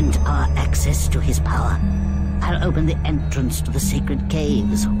prevent our access to his power. I'll open the entrance to the sacred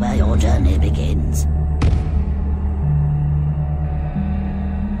caves where your journey begins.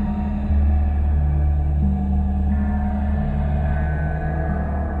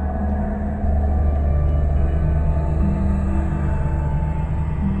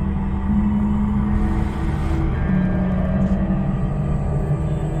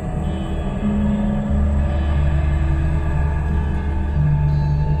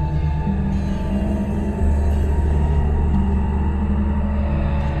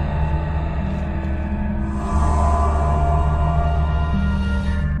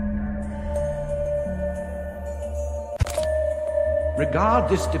 Regard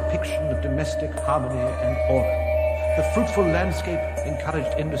this depiction of domestic harmony and order. The fruitful landscape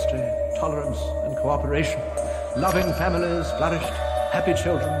encouraged industry, tolerance, and cooperation. Loving families flourished, happy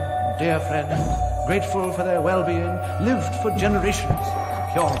children, dear friends, grateful for their well-being, lived for generations,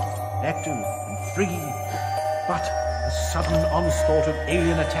 pure, active, and free. But a sudden onslaught of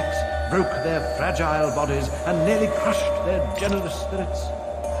alien attacks broke their fragile bodies and nearly crushed their generous spirits.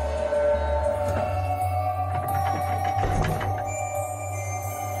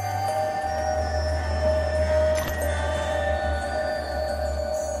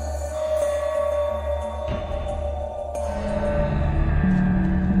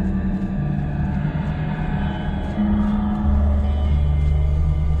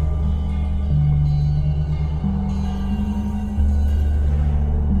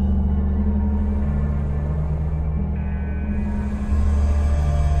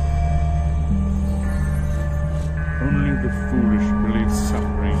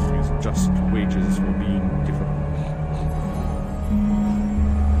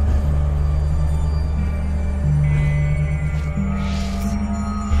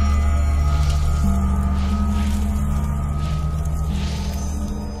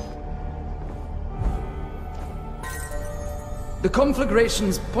 The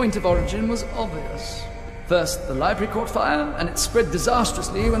conflagration's point of origin was obvious. First, the library caught fire, and it spread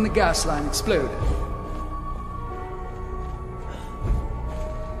disastrously when the gas line exploded.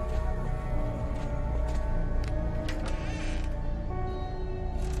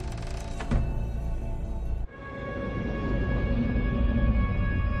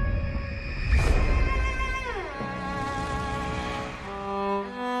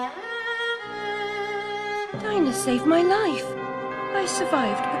 Dinah saved my life. I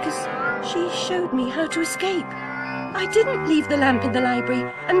survived because she showed me how to escape. I didn't leave the lamp in the library,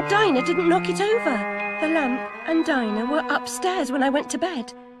 and Dinah didn't knock it over. The lamp and Dinah were upstairs when I went to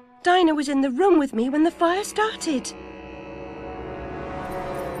bed. Dinah was in the room with me when the fire started.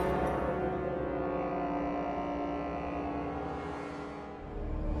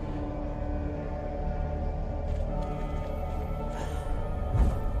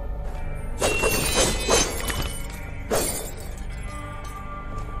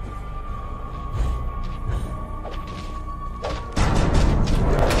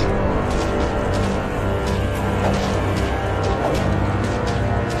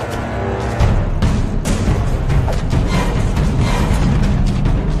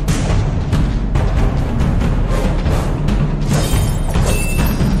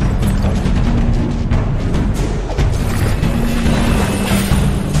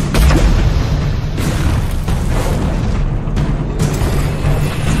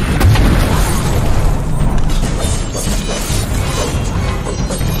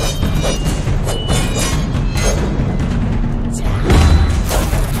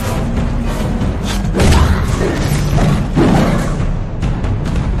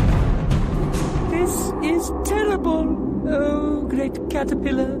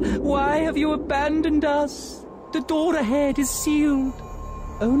 Caterpillar, why have you abandoned us? The door ahead is sealed.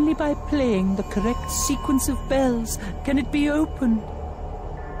 Only by playing the correct sequence of bells can it be opened.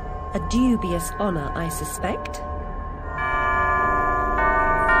 A dubious honor, I suspect.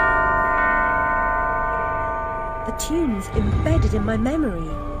 The tune's embedded in my memory,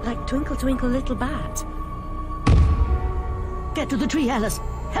 like Twinkle Twinkle Little Bat. Get to the tree, Alice.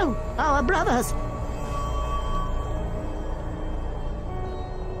 Help our brothers.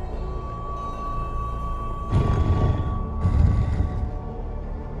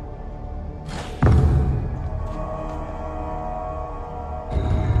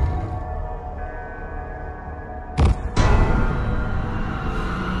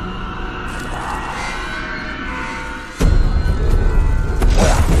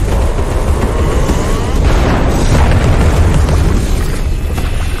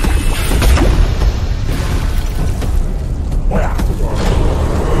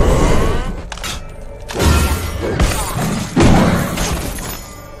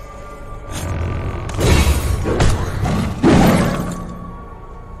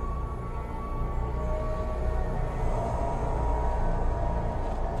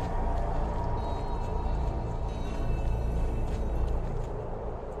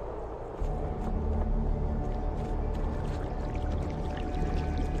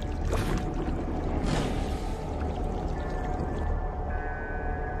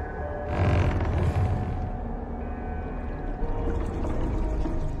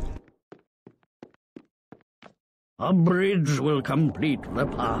 A bridge will complete the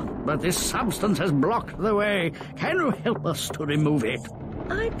path, but this substance has blocked the way. Can you help us to remove it?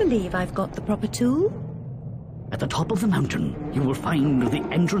 I believe I've got the proper tool. At the top of the mountain, you will find the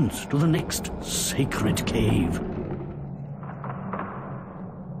entrance to the next sacred cave.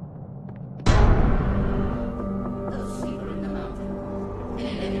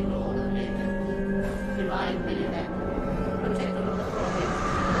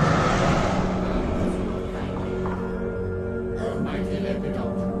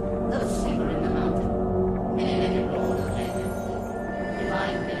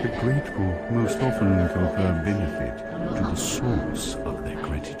 Most often confer benefit to the source of their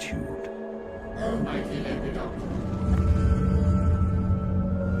gratitude.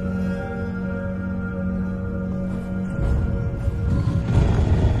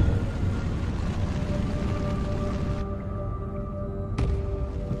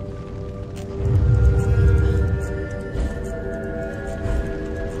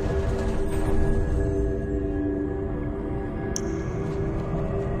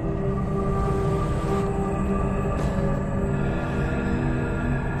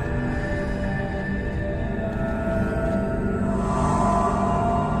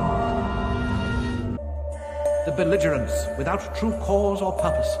 The belligerents, without true cause or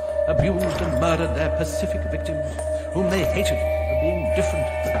purpose, abused and murdered their pacific victims, whom they hated for being different.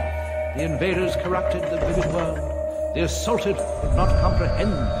 The invaders corrupted the vivid world. They assaulted, did not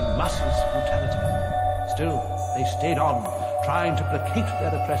comprehend the masses' brutality. Still, they stayed on, trying to placate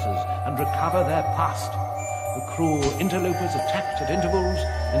their oppressors and recover their past. The cruel interlopers attacked at intervals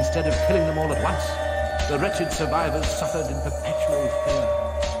instead of killing them all at once. The wretched survivors suffered in perpetual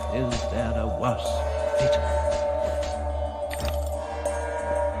fear. Is there a worse fate?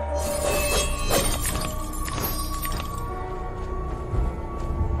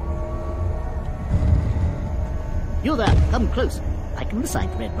 You there, come close. I can recite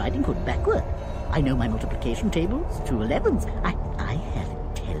Red Riding Hood backward. I know my multiplication tables, 2 11s. I have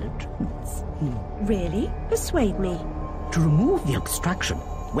intelligence. Really? Persuade me. To remove the obstruction,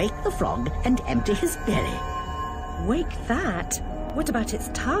 wake the frog and empty his belly. Wake that? What about its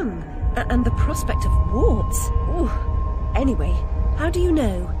tongue? And the prospect of warts? Ooh. Anyway, how do you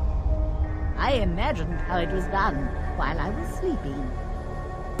know? I imagined how it was done while I was sleeping.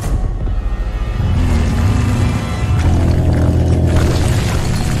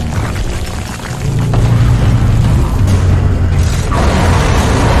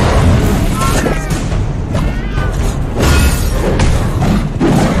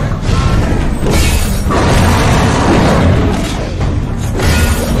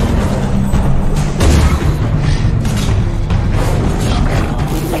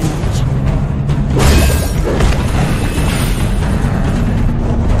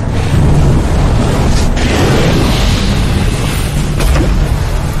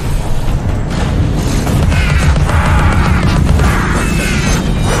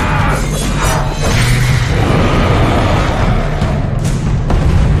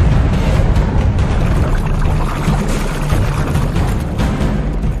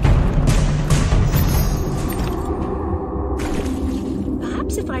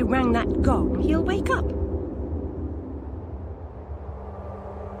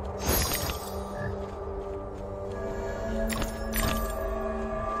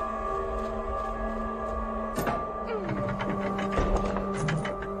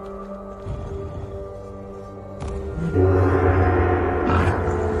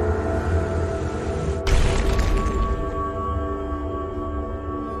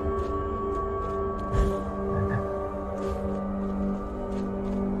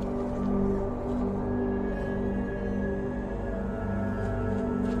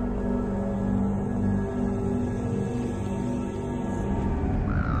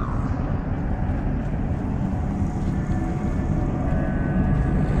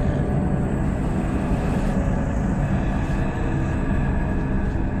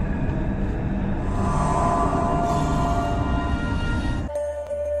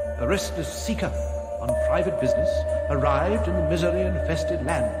 A restless seeker on private business arrived in the misery-infested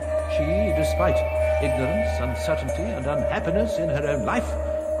land. She, despite ignorance, uncertainty, and unhappiness in her own life,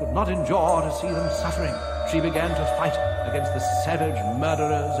 could not endure to see them suffering. She began to fight against the savage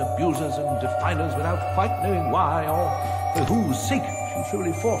murderers, abusers, and defilers without quite knowing why or for whose sake she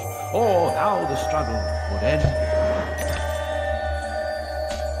truly fought, or how the struggle would end.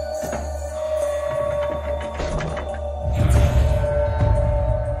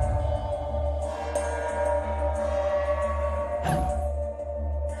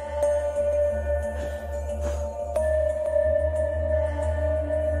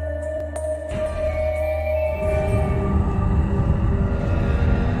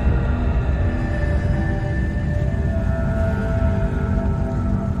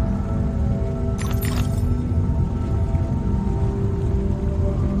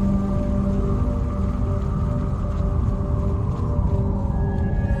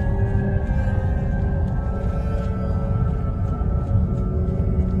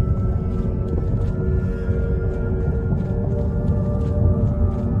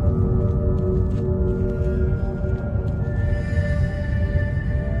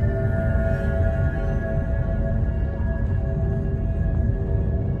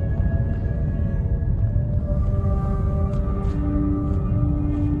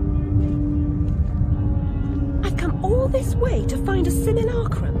 This way to find a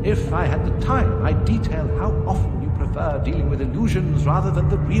simulacrum? If I had the time, I'd detail how often you prefer dealing with illusions rather than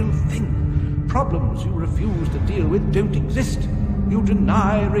the real thing. Problems you refuse to deal with don't exist. You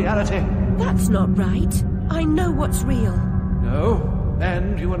deny reality. That's not right. I know what's real. No,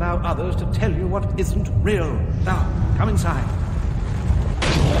 and you allow others to tell you what isn't real. Now, come inside.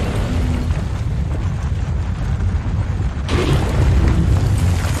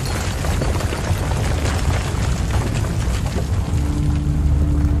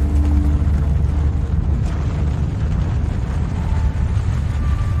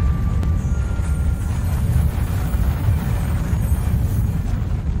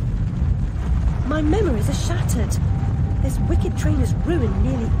 My memories are shattered. This wicked train has ruined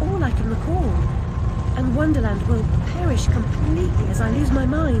nearly all I can recall. And Wonderland will perish completely as I lose my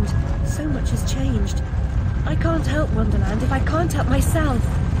mind. So much has changed. I can't help Wonderland if I can't help myself.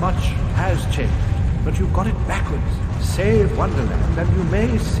 Much has changed, but you've got it backwards. Save Wonderland and you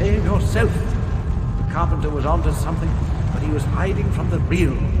may save yourself. The carpenter was onto something, but he was hiding from the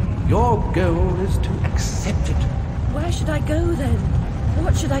real. Your goal is to accept it. Where should I go then?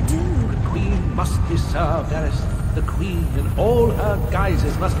 What should I do? The Queen must be served, Alice. The Queen in all her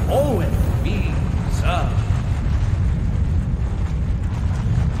guises must always be served.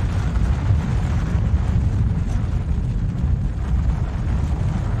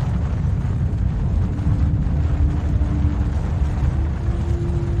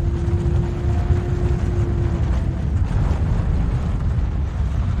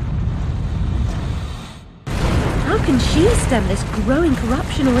 How can she stem this growing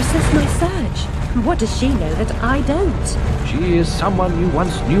corruption or assist my search? What does she know that I don't? She is someone you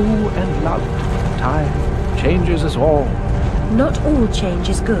once knew and loved. Time changes us all. Not all change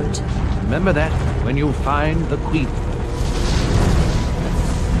is good. Remember that when you find the Queen.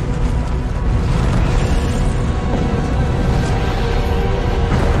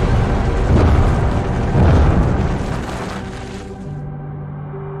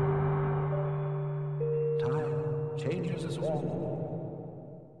 Time changes us all.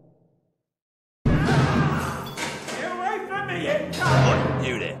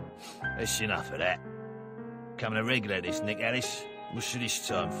 You there. That's enough of that. Coming a regular this, Nick Alice. What's this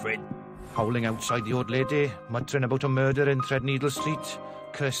time, Fred? Howling outside the old lady, muttering about a murder in Threadneedle Street,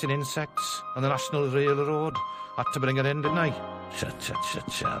 cursing insects on the National Railroad. Had to bring her in, didn't I?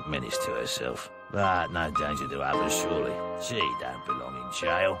 Shut, menace to herself. But no danger to others, surely. She don't belong in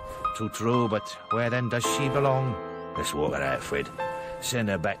jail. True, but where then does she belong? Let's walk her out, Fred. Send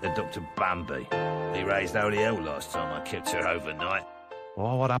her back to Dr. Bambi. He raised holy hell last time I kept her overnight.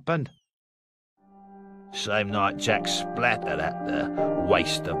 Oh, what happened? Same night Jack splattered at the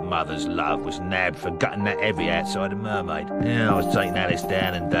waste of mother's love was nabbed for gutting that heavy outside a mermaid. Yeah, I was taking Alice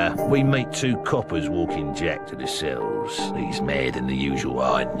down and we meet two coppers walking Jack to the cells. He's mad than the usual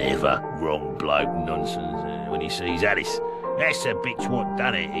I never. Wrong bloke nonsense when he sees Alice. That's the bitch what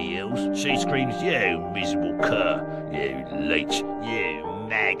done it, he yells. She screams, you miserable cur, you leech, you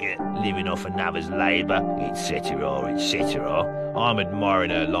maggot, living off another's labour, etc., etc. I'm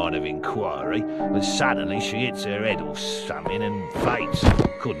admiring her line of inquiry, but suddenly she hits her head or something and faints.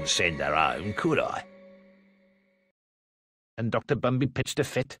 Couldn't send her home, could I? And Dr. Bumby pitched a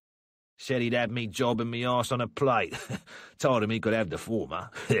fit. Said he'd have me jobbing me arse on a plate. Told him he could have the former.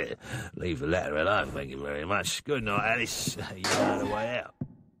 Leave the latter alone, thank you very much. Good night, Alice. You know the way out.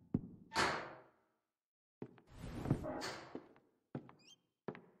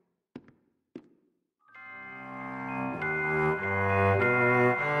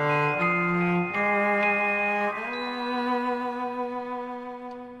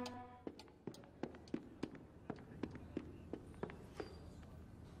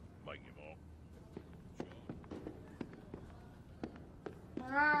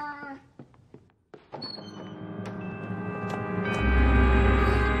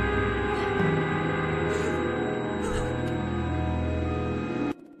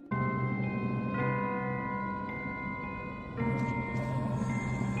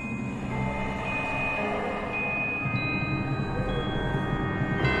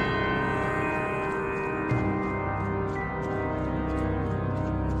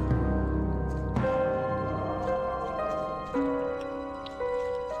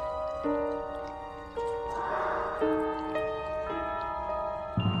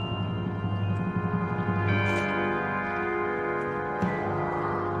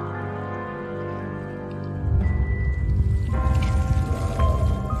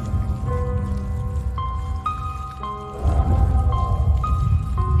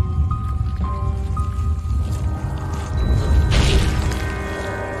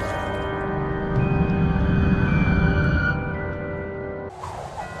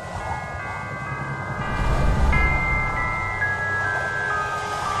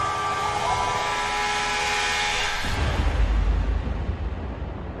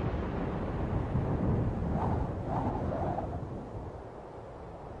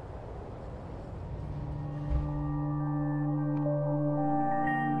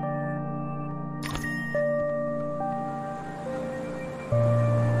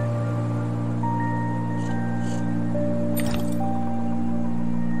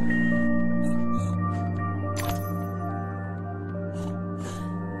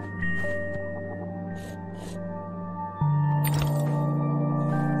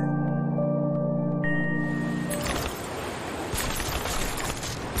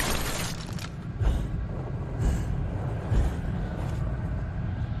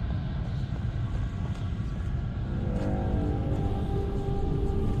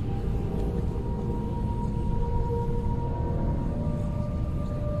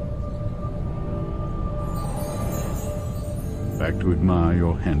 Back to admire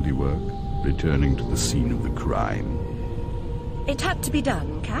your handiwork, returning to the scene of the crime. It had to be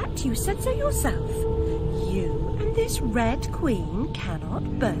done, Cat. You said so yourself. You and this Red Queen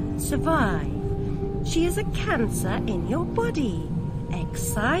cannot both survive. She is a cancer in your body.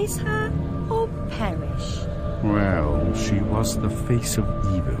 Excise her or perish. Well, she was the face of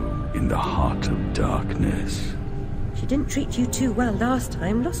evil in the heart of darkness. She didn't treat you too well last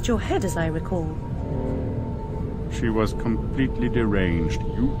time. Lost your head, as I recall. She was completely deranged.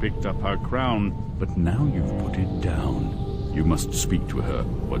 You picked up her crown, but now you've put it down. You must speak to her.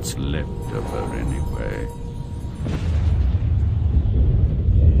 What's left of her, anyway?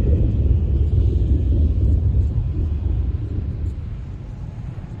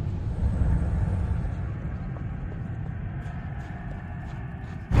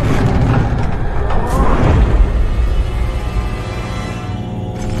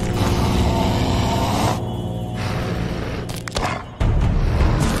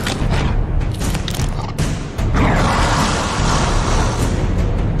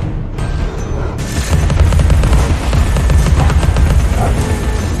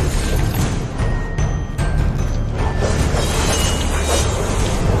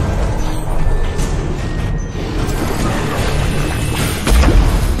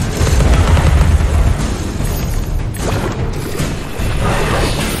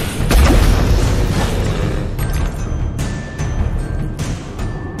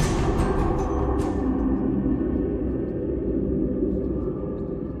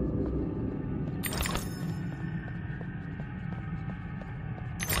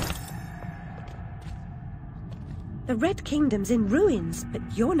 The Red Kingdom's in ruins, but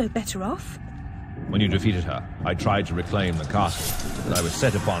you're no better off. When you defeated her, I tried to reclaim the castle, but I was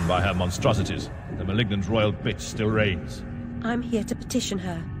set upon by her monstrosities. The malignant royal bitch still reigns. I'm here to petition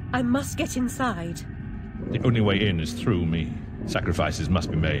her. I must get inside. The only way in is through me. Sacrifices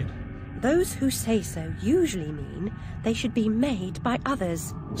must be made. Those who say so usually mean they should be made by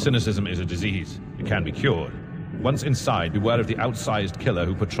others. Cynicism is a disease. It can be cured. Once inside, beware of the outsized killer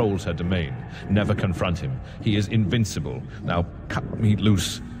who patrols her domain. Never confront him. He is invincible. Now cut me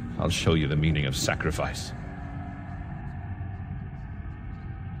loose. I'll show you the meaning of sacrifice.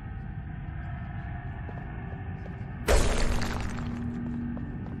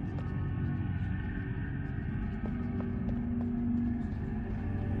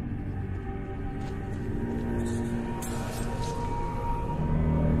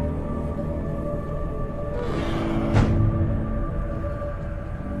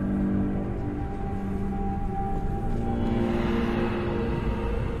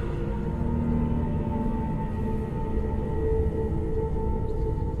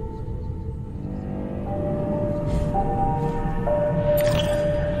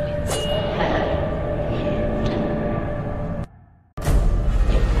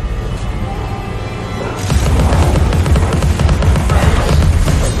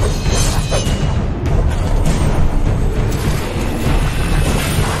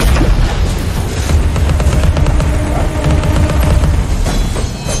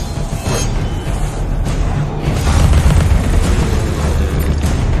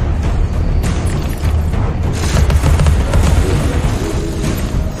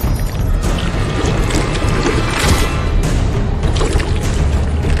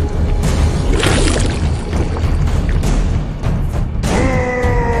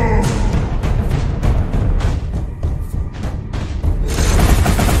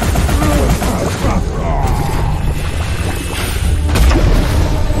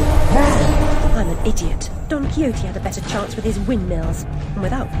 He had a better chance with his windmills, and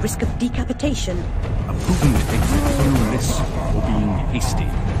without risk of decapitation. A prudent exit through this or being hasty.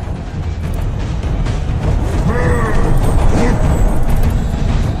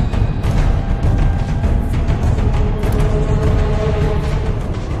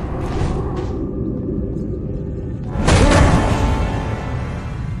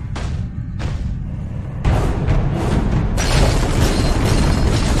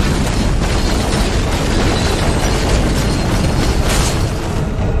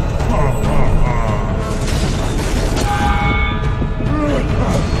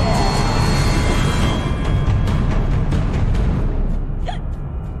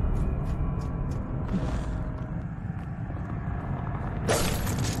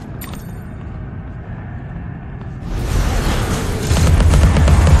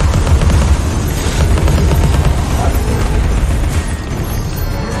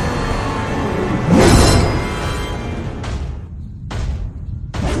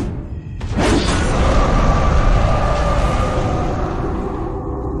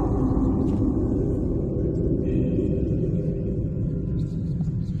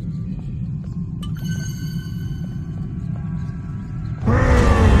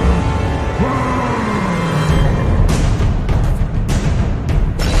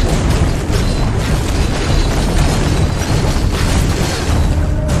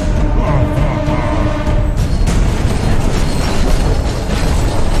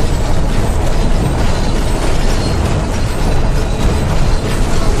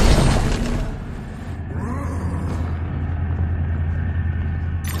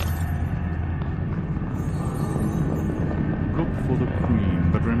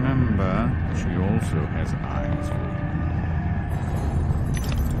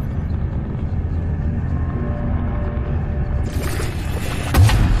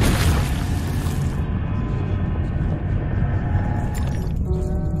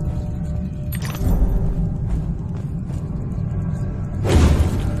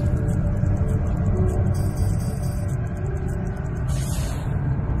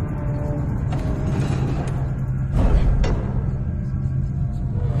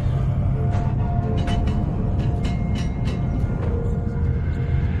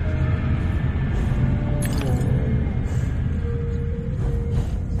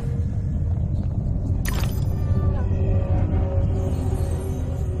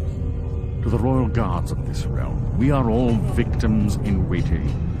 The royal guards of this realm. We are all victims in waiting.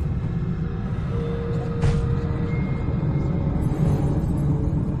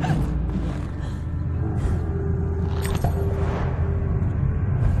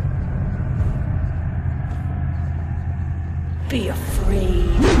 Be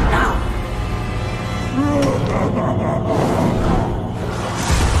afraid now.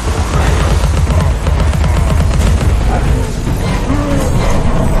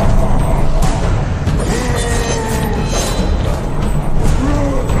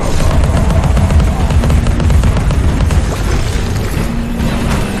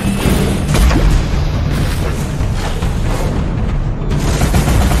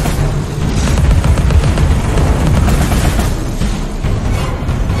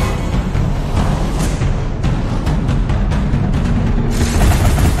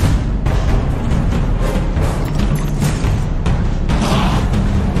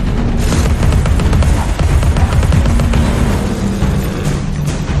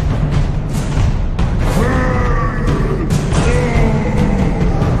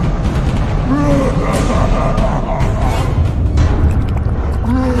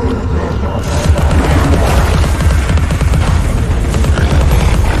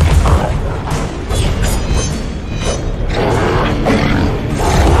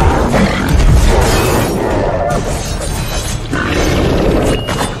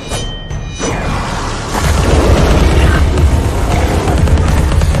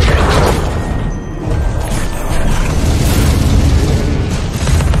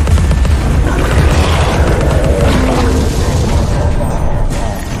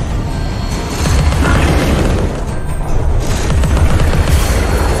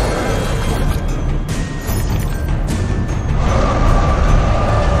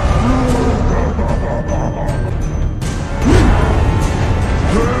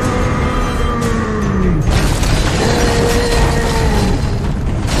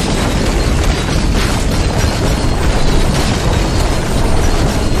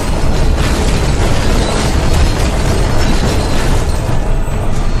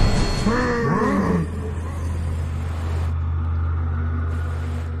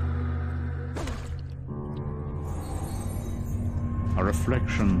 A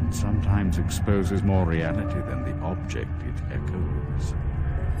reflection sometimes exposes more reality than the object it echoes.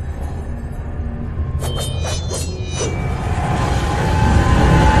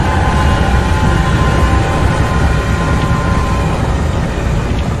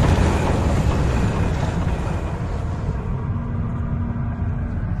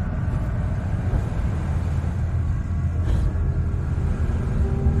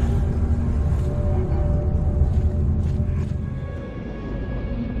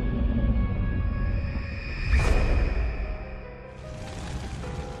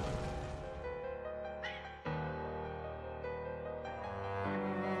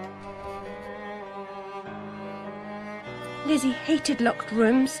 Lizzie hated locked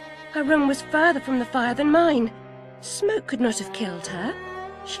rooms. Her room was further from the fire than mine. Smoke could not have killed her.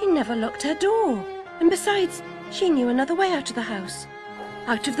 She never locked her door. And besides, she knew another way out of the house.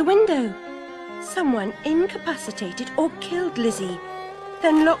 Out of the window. Someone incapacitated or killed Lizzie,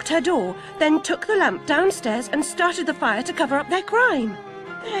 then locked her door, then took the lamp downstairs and started the fire to cover up their crime.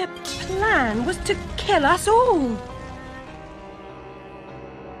 Their plan was to kill us all.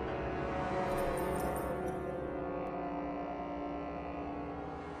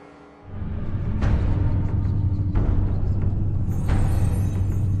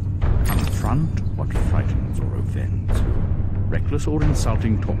 Confront what frightens or offends you. Reckless or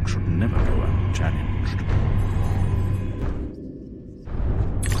insulting talk should never go unchallenged.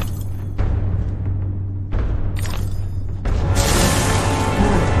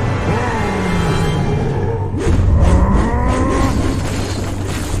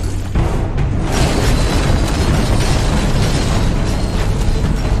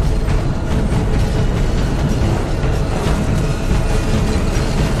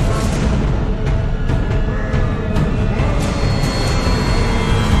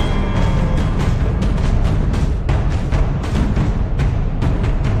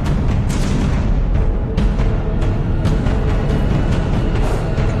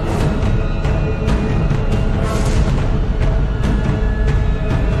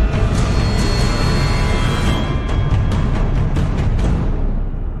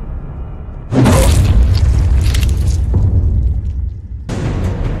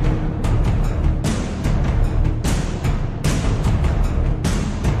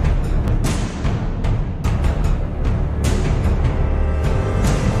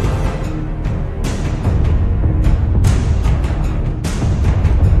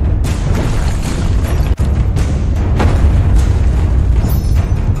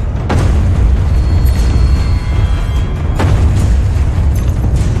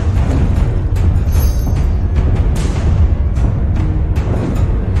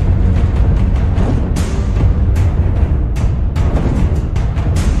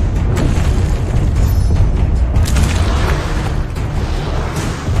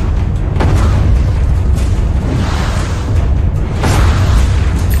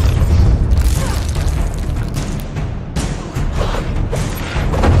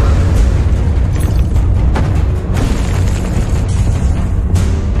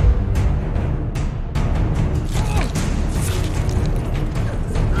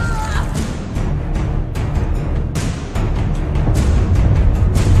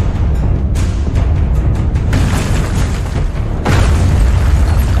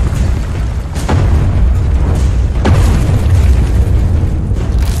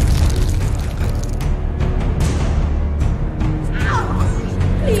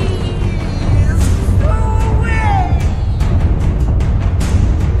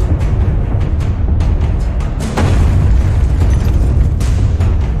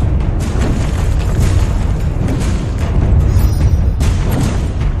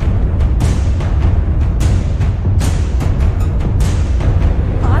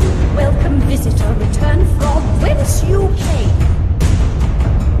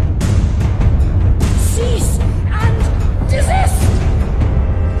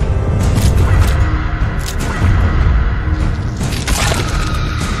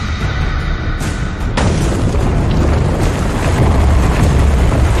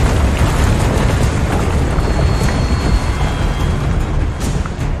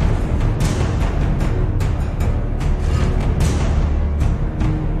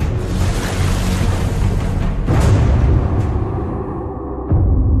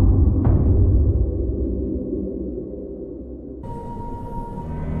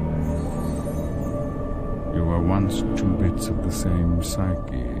 bits of the same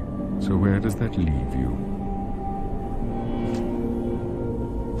psyche. So where does that leave you?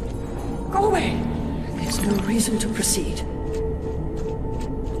 Go away! There's no reason to proceed.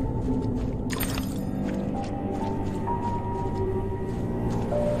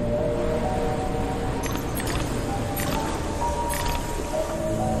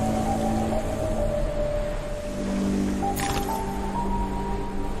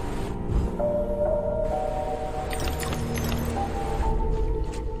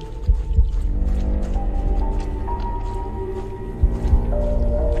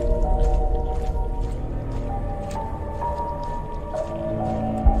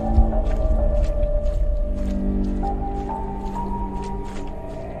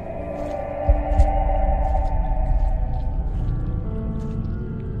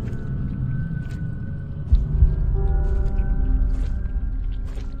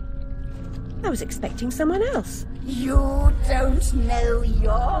 I was expecting someone else. You don't know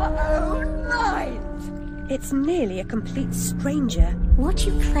your own mind. It's nearly a complete stranger. What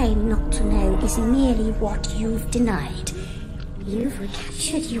you claim not to know is merely what you've denied. You've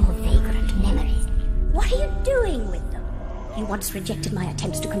recaptured your vagrant memories. What are you doing with them? You once rejected my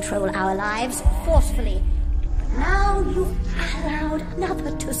attempts to control our lives forcefully. But now you've allowed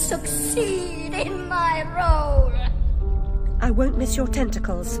another to succeed in my role. I won't miss your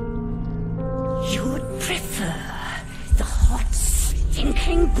tentacles. You'd prefer the hot,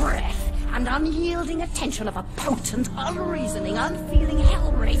 stinking breath and unyielding attention of a potent, unreasoning, unfeeling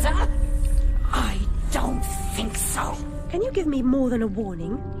hellraiser? I don't think so. Can you give me more than a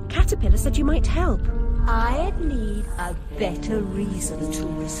warning? Caterpillar said you might help. I'd need a better reason to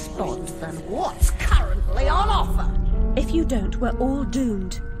respond than what's currently on offer. If you don't, we're all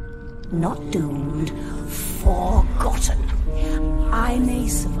doomed. Not doomed, forgotten. I may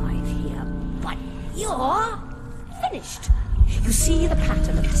survive here, but you're finished. You see the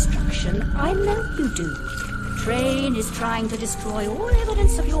pattern of destruction? I know you do. The train is trying to destroy all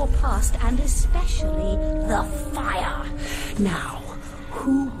evidence of your past, and especially the fire. Now,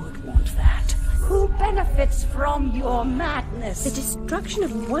 who would want that? Who benefits from your madness? The destruction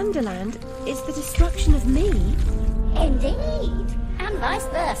of Wonderland is the destruction of me. Indeed. And vice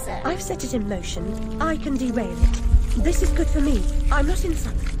versa. I've set it in motion. I can derail it. This is good for me. I'm not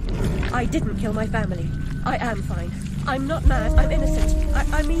insane. I didn't kill my family. I am fine. I'm not mad. I'm innocent.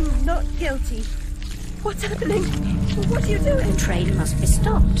 I mean, not guilty. What's happening? What are you doing? The train must be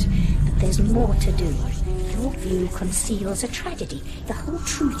stopped. But there's more to do. Your view conceals a tragedy. The whole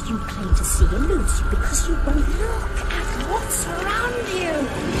truth you claim to see eludes you because you won't look at what's around you.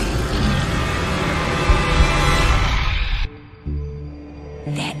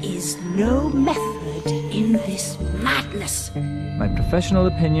 There is no method in this madness. My professional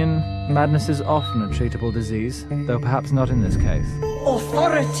opinion, madness is often a treatable disease, though perhaps not in this case.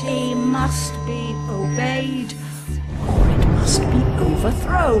 Authority must be obeyed, or it must be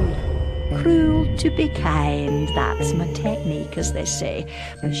overthrown. Cruel to be kind, that's my technique, as they say.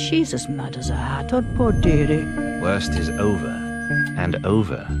 But she's as mad as a hatter, poor dearie. Worst is over, and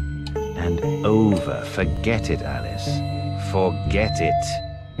over, and over. Forget it, Alice. Forget it.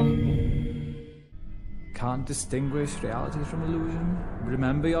 Can't distinguish reality from illusion?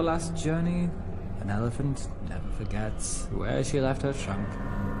 Remember your last journey? An elephant never forgets where she left her trunk.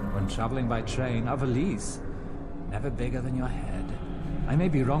 When traveling by train, a valise, never bigger than your head. I may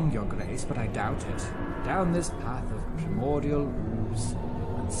be wrong, Your Grace, but I doubt it. Down this path of primordial ooze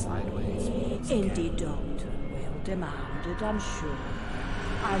and sideways. Indeed, Doctor, well demanded, I'm sure.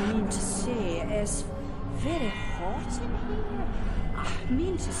 I mean to say, it's very hot in here. I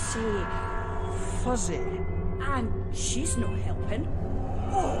mean to say, fuzzy. And she's no helping.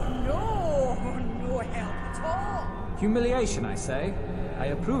 Oh, no help at all. Humiliation, I say. I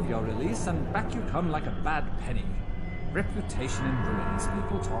approve your release, and back you come like a bad penny. Reputation in ruins.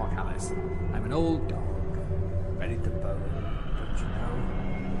 People talk, Alice. I'm an old dog, ready to bone. Don't you know?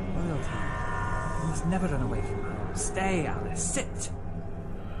 Loyalty. You must never run away from home. Stay, Alice. Sit.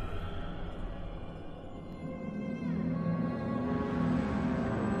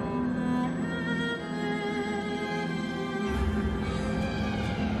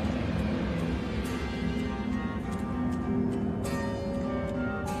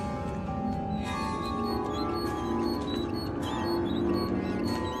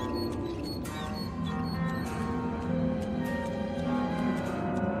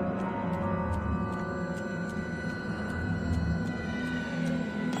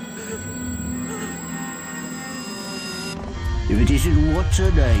 If it isn't what's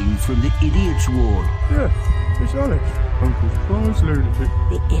her name from the Idiot's Ward. Yeah, it's Alice. Uncle Paul's lunatic.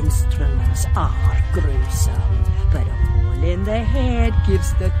 The instruments are gruesome, but oh, in the head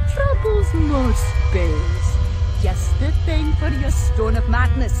gives the troubles most space. Just the thing for your stone of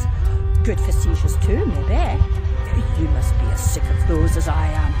madness. Good for seizures too, maybe. You must be as sick of those as I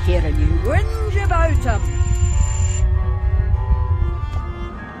am, hearing you whinge about them.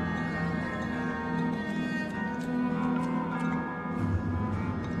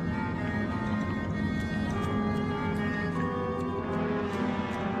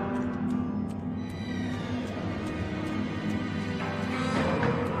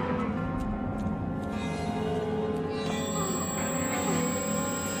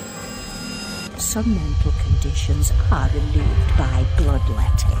 Some mental conditions are relieved by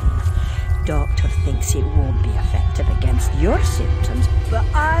bloodletting. Doctor thinks it won't be effective against your symptoms, but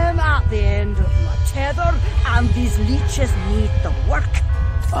I am at the end of my tether, and these leeches need the work.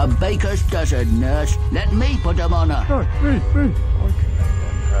 A baker's dozen, nurse. Let me put them on her. Me. I can make them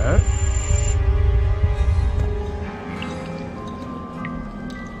hurt.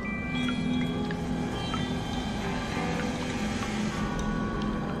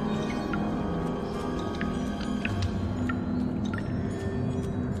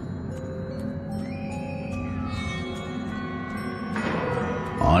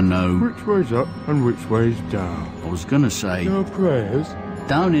 I know. Which way's up and which way's down? I was gonna say... No prayers?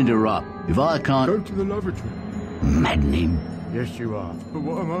 Don't interrupt. If I can't... Go to the lavatory. Maddening. Yes, you are. But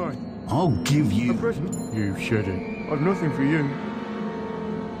what am I? I'll give you... A present? You shouldn't. I've nothing for you. I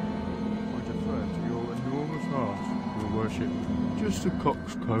defer to your enormous heart, your worship. Just a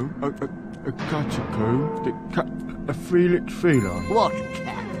coxcomb, a catacomb, a Felix feline. What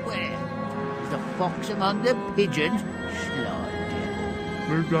cat? Where? Is the fox among the pigeons? Slide.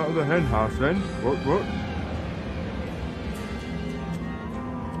 Moved out of the hen house then? What?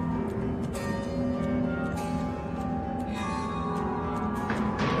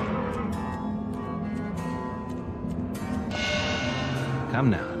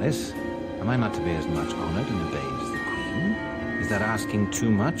 Come now, Alice. Am I not to be as much honoured and obeyed as the Queen? Is that asking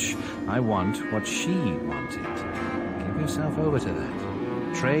too much? I want what she wanted. Give yourself over to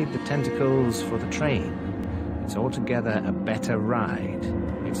that. Trade the tentacles for the train. It's altogether a better ride.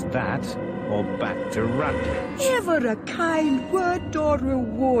 It's that or back to Rutledge. Never a kind word or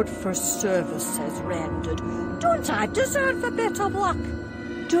reward for services rendered. Don't I deserve a bit of luck?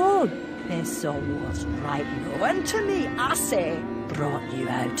 Don't piss on what's right knowing to me, I say. Brought you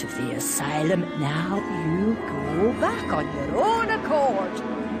out of the asylum, now you go back on your own accord.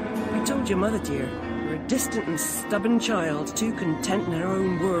 I told your mother, dear, you're a distant and stubborn child, too content in her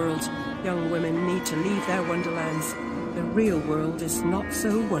own world. Young women need to leave their wonderlands. The real world is not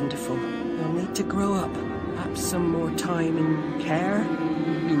so wonderful. You'll need to grow up. Perhaps some more time and care.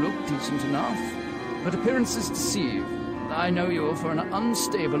 You look decent enough, but appearances deceive. I know you for an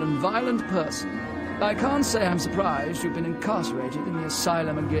unstable and violent person. I can't say I'm surprised you've been incarcerated in the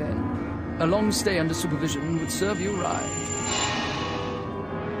asylum again. A long stay under supervision would serve you right.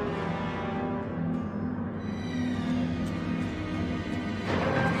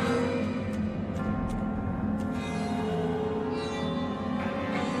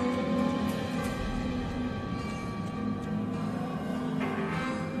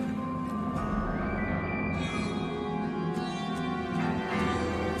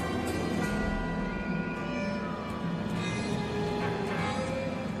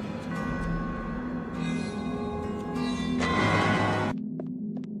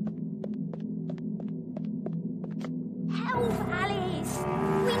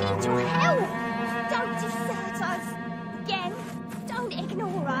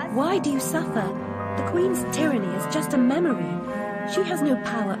 Why do you suffer? The Queen's tyranny is just a memory. She has no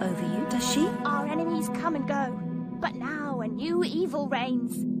power over you, does she? Our enemies come and go, but now a new evil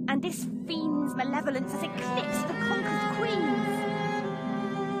reigns, and this fiend's malevolence has eclipsed the conquered queens.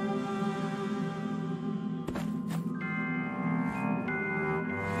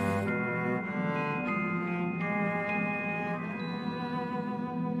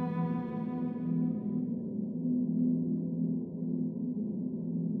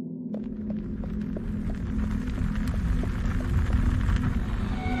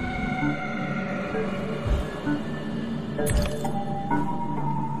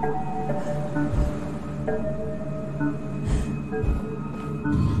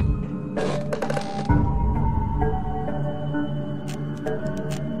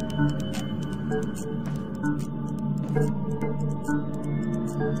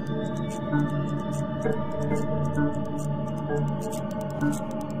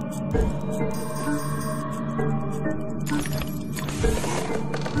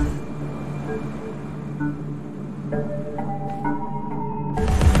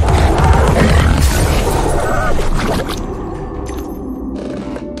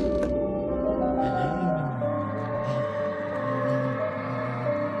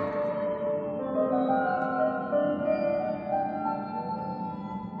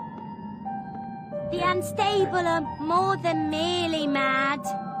 unstable and more than merely mad.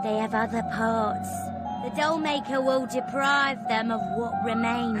 They have other parts. The Dollmaker will deprive them of what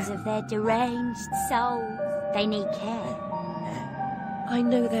remains of their deranged souls. They need care. I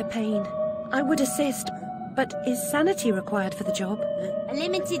know their pain. I would assist, but is sanity required for the job? A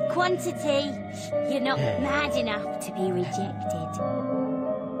limited quantity. You're not mad enough to be rejected.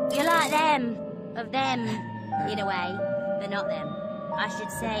 You're like them. Of them, in a way, but not them. I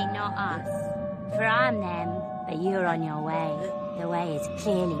should say not us. For I'm them, but you're on your way. The way is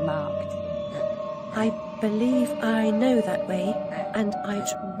clearly marked. I believe I know that way, and I'd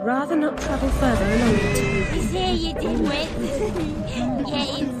rather not travel further along it. Is here you dimwit?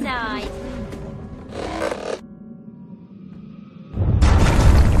 Get inside.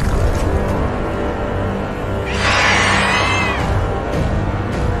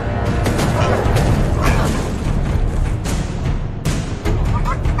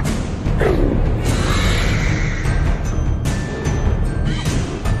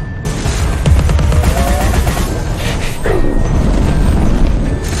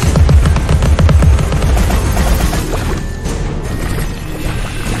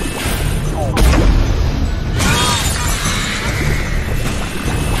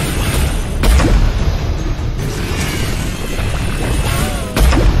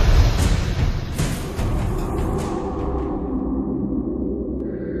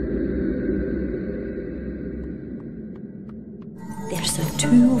 There's a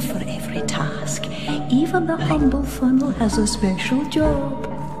tool for every task. Even the humble funnel has a special job.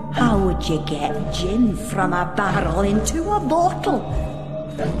 How would you get gin from a barrel into a bottle?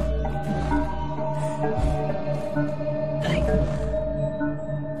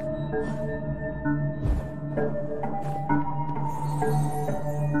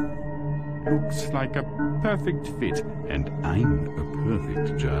 Looks like a perfect fit, and I'm a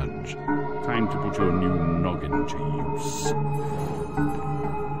perfect judge. Time to put your new noggin to use.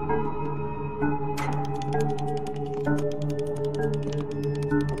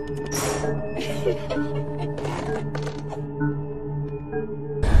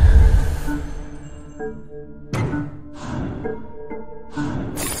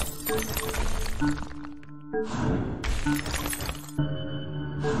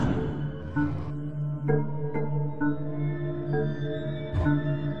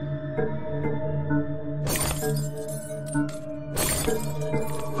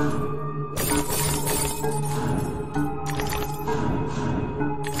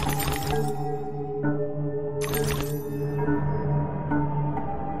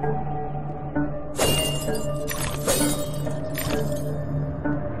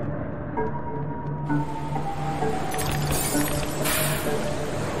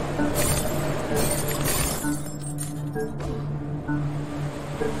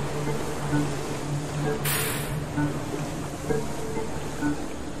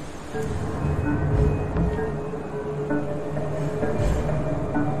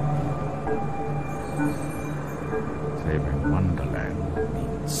 Saving Wonderland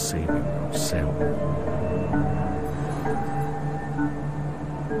means saving yourself.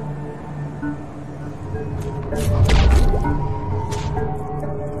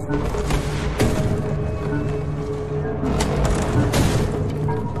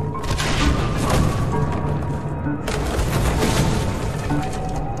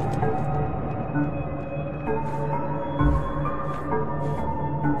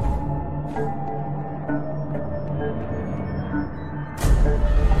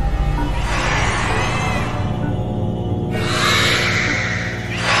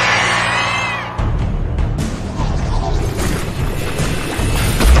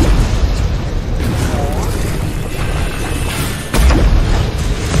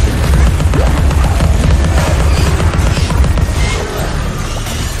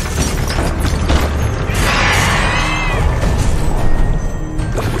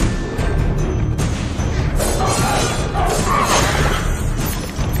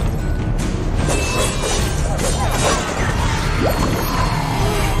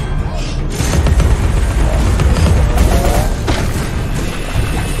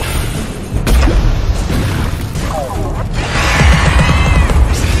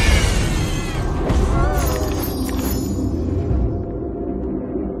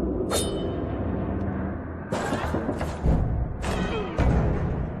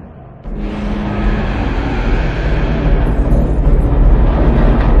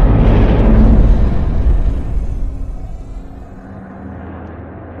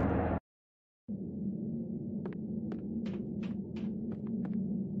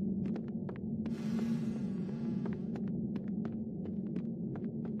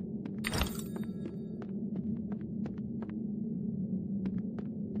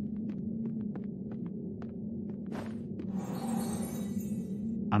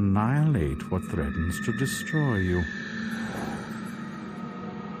 Annihilate what threatens to destroy you.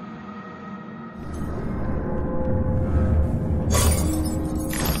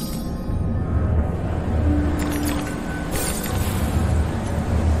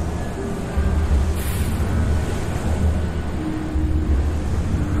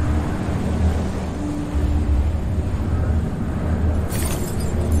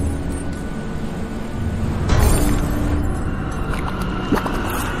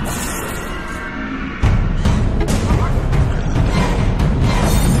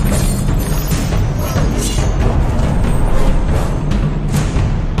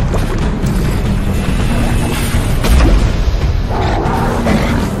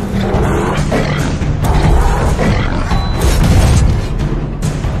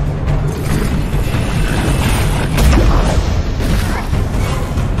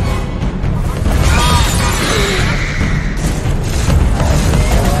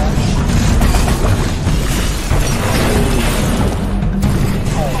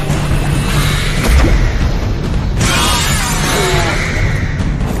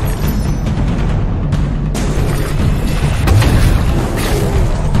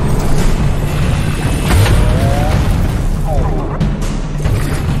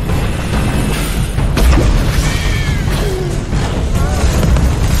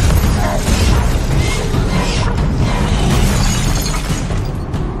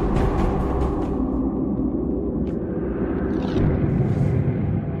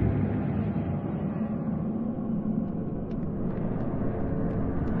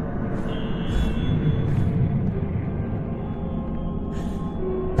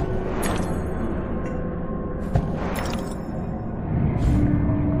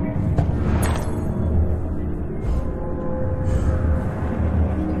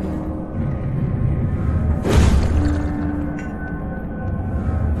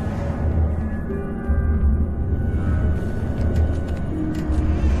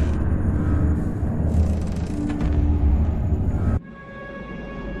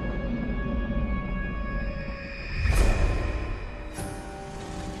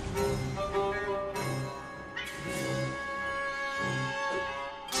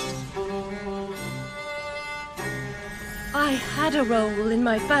 I had a role in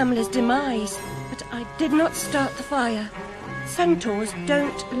my family's demise, but I did not start the fire. Centaurs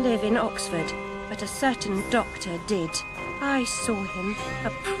don't live in Oxford, but a certain doctor did. I saw him, a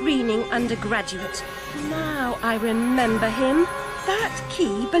preening undergraduate. Now I remember him. That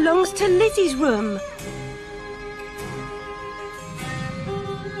key belongs to Lizzie's room.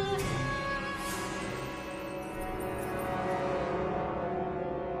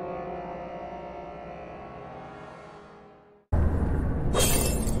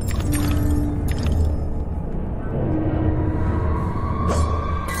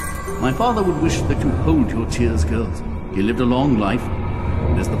 My father would wish that you hold your tears, girls. He lived a long life,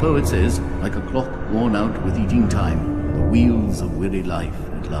 and as the poet says, like a clock worn out with eating time, the wheels of weary life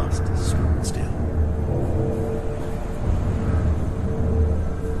at last stood still.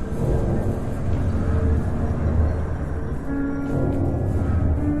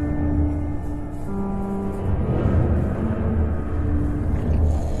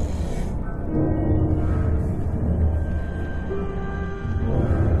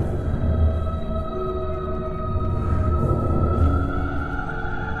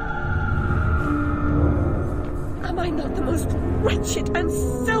 Wretched and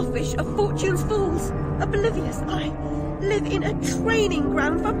selfish of fortune's fools. Oblivious, I live in a training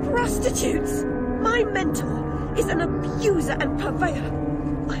ground for prostitutes. My mentor is an abuser and purveyor.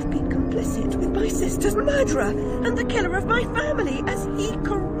 I've been complicit with my sister's murderer and the killer of my family as he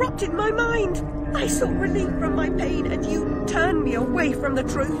corrupted my mind. I sought relief from my pain and you turned me away from the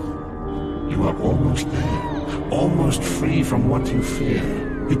truth. You are almost there, almost free from what you fear.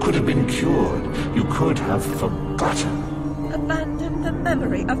 You could have been cured. You could have forgotten. Abandon the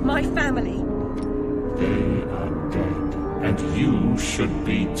memory of my family. They are dead, and you should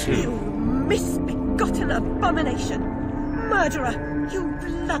be too. You misbegotten abomination! Murderer! You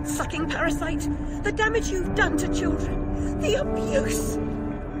blood-sucking parasite! The damage you've done to children! The abuse!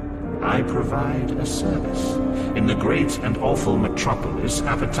 I provide a service. In the great and awful metropolis,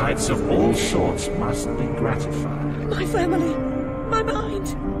 appetites of all sorts must be gratified. My family! My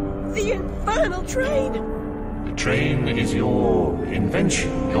mind! The infernal train! The train is your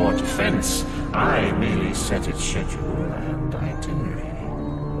invention, your defense. I merely set its schedule and itinerary.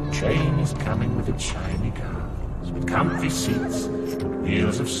 The train is coming with its shiny cars, with comfy seats, and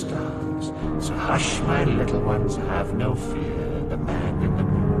wheels of stars. So hush, my little ones, have no fear. The man in the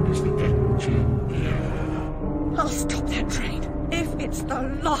moon is the engineer. I'll stop that train, if it It's the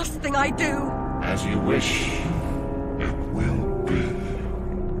last thing I do. As you wish, it will be.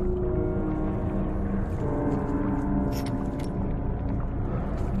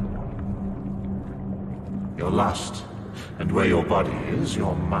 You're lost, and where your body is,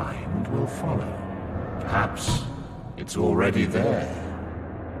 your mind will follow. Perhaps it's already there.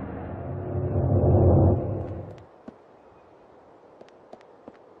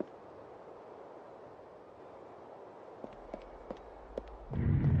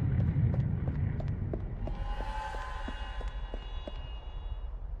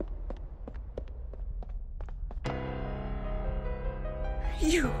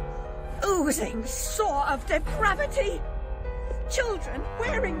 You oozing sore of depravity! Children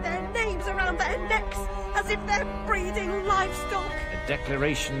wearing their names around their necks as if they're breeding livestock! A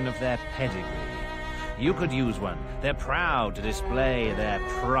declaration of their pedigree. You could use one. They're proud to display their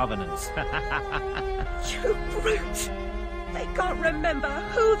provenance. You brute! They can't remember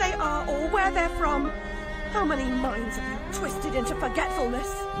who they are or where they're from. How many minds have you twisted into forgetfulness?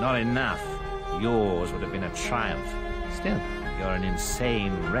 Not enough. Yours would have been a triumph. Still, you're an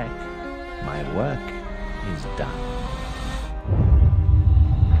insane wreck. My work is done.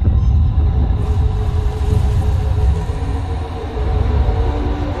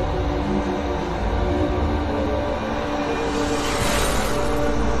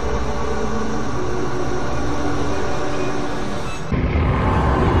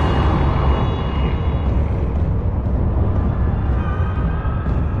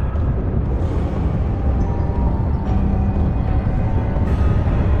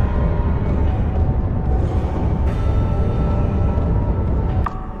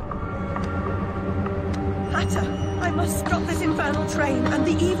 I must stop this infernal train and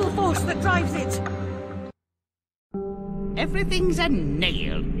the evil force that drives it. Everything's a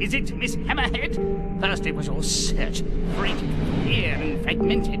nail, is it, Miss Hammerhead? First it was all search, freak, fear, and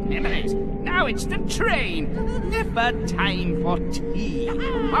fragmented memories. Now it's the train. Never time for tea.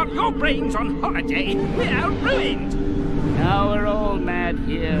 While your brain's on holiday, we're ruined. Now we're all mad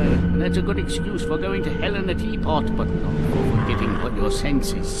here. That's a good excuse for going to hell in a teapot, but not for forgetting what your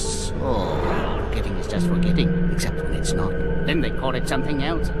senses saw. Forgetting is just forgetting, except when it's not. Then they call it something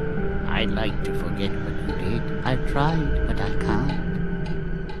else. I'd like to forget what you did. I've tried, but I can't.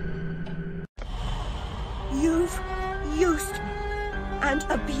 You've used and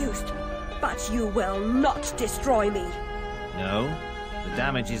abused, but you will not destroy me. No, the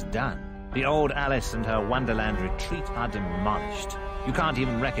damage is done. The old Alice and her Wonderland retreat are demolished. You can't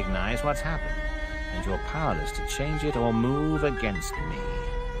even recognize what's happened, and you're powerless to change it or move against me.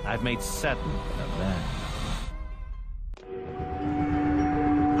 I've made certain of that.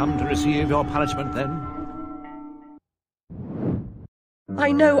 Come to receive your punishment, then?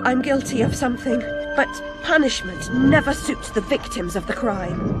 I know I'm guilty of something, but punishment never suits the victims of the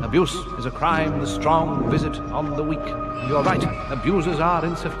crime. Abuse is a crime the strong visit on the weak. You're right, abusers are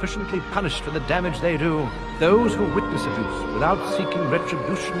insufficiently punished for the damage they do. Those who witness abuse without seeking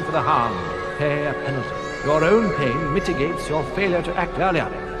retribution for the harm pay a penalty. Your own pain mitigates your failure to act earlier,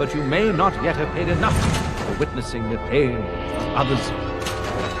 but you may not yet have paid enough for witnessing the pain of others.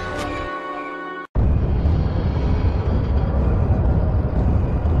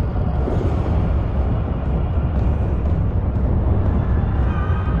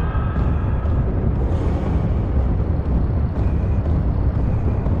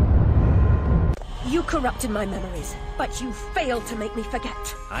 You corrupted my memories, but you failed to make me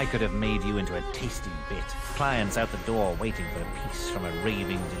forget. I could have made you into a tasty bit. Clients out the door waiting for a piece from a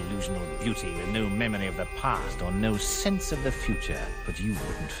raving, delusional beauty with no memory of the past or no sense of the future. But you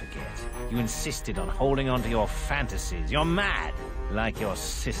wouldn't forget. You insisted on holding on to your fantasies. You're mad, like your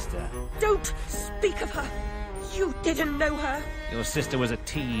sister. Don't speak of her. You didn't know her. Your sister was a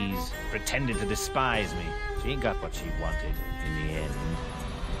tease, pretended to despise me. She got what she wanted in the end.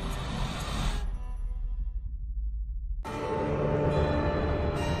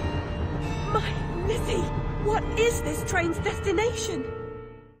 What is this train's destination?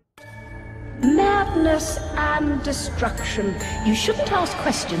 Madness and destruction. You shouldn't ask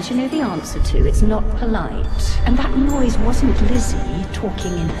questions you know the answer to. It's not polite. And that noise wasn't Lizzie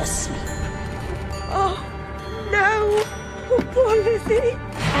talking in her sleep. Oh, no! Poor Lizzie!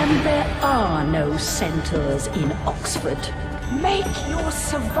 And there are no centaurs in Oxford. Make your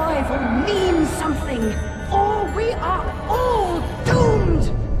survival mean something, or we are all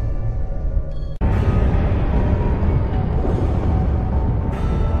doomed!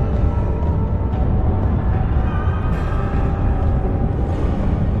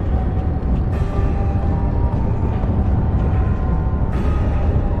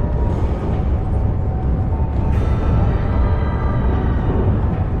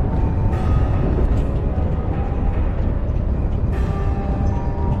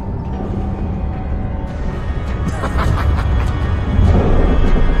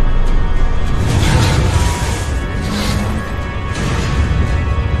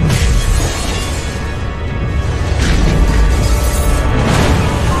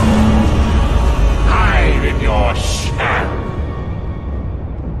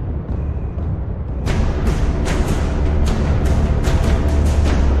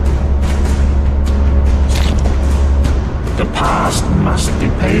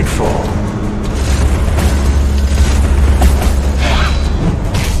 fall.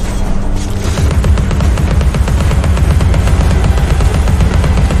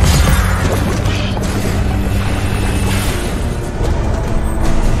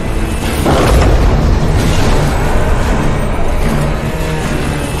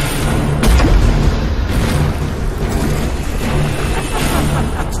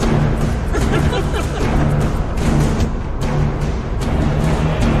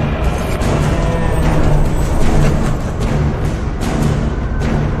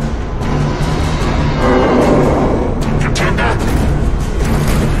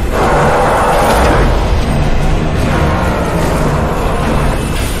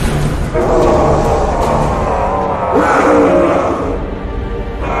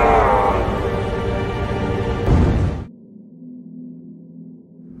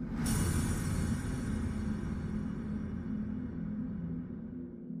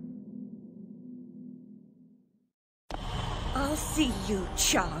 I'll see you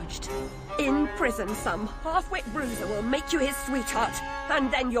charged. In prison, some half-wit bruiser will make you his sweetheart,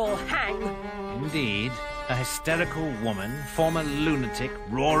 and then you'll hang. Indeed. A hysterical woman, former lunatic,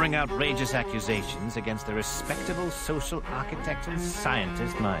 roaring outrageous accusations against a respectable social architect and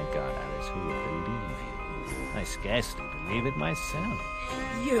scientist. My God, Alice, who would believe you? I scarcely believe it myself.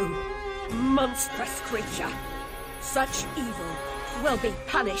 You, monstrous creature. Such evil will be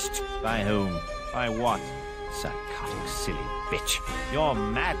punished. By whom? By what? Psychotic, silly bitch. Your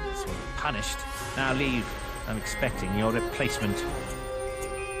madness will be punished. Now leave. I'm expecting your replacement.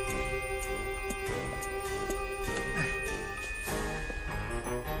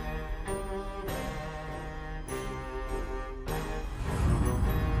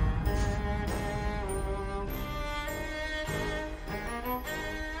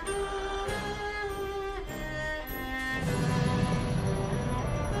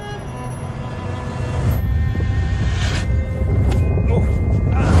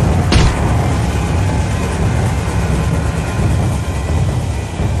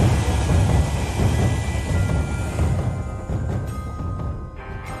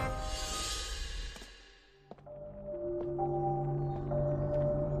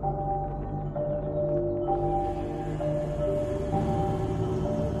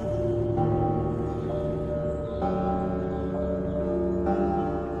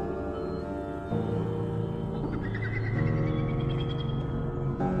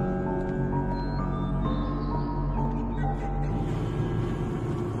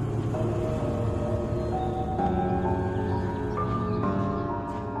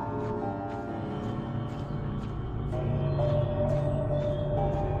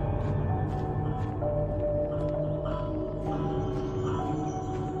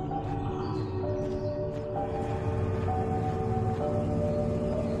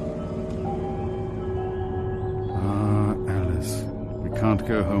 Can't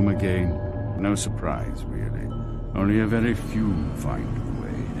go home again. No surprise, really. Only a very few find the way,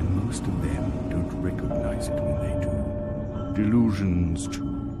 and most of them don't recognize it when they do. Delusions,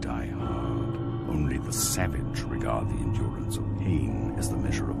 too, die hard. Only the savage regard the endurance of pain as the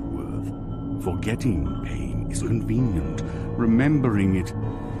measure of worth. Forgetting pain is convenient. Remembering it,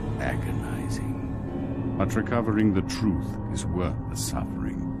 agonizing. But recovering the truth is worth the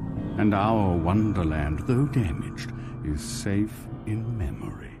suffering. And our wonderland, though damaged, is safe in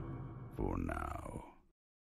memory for now.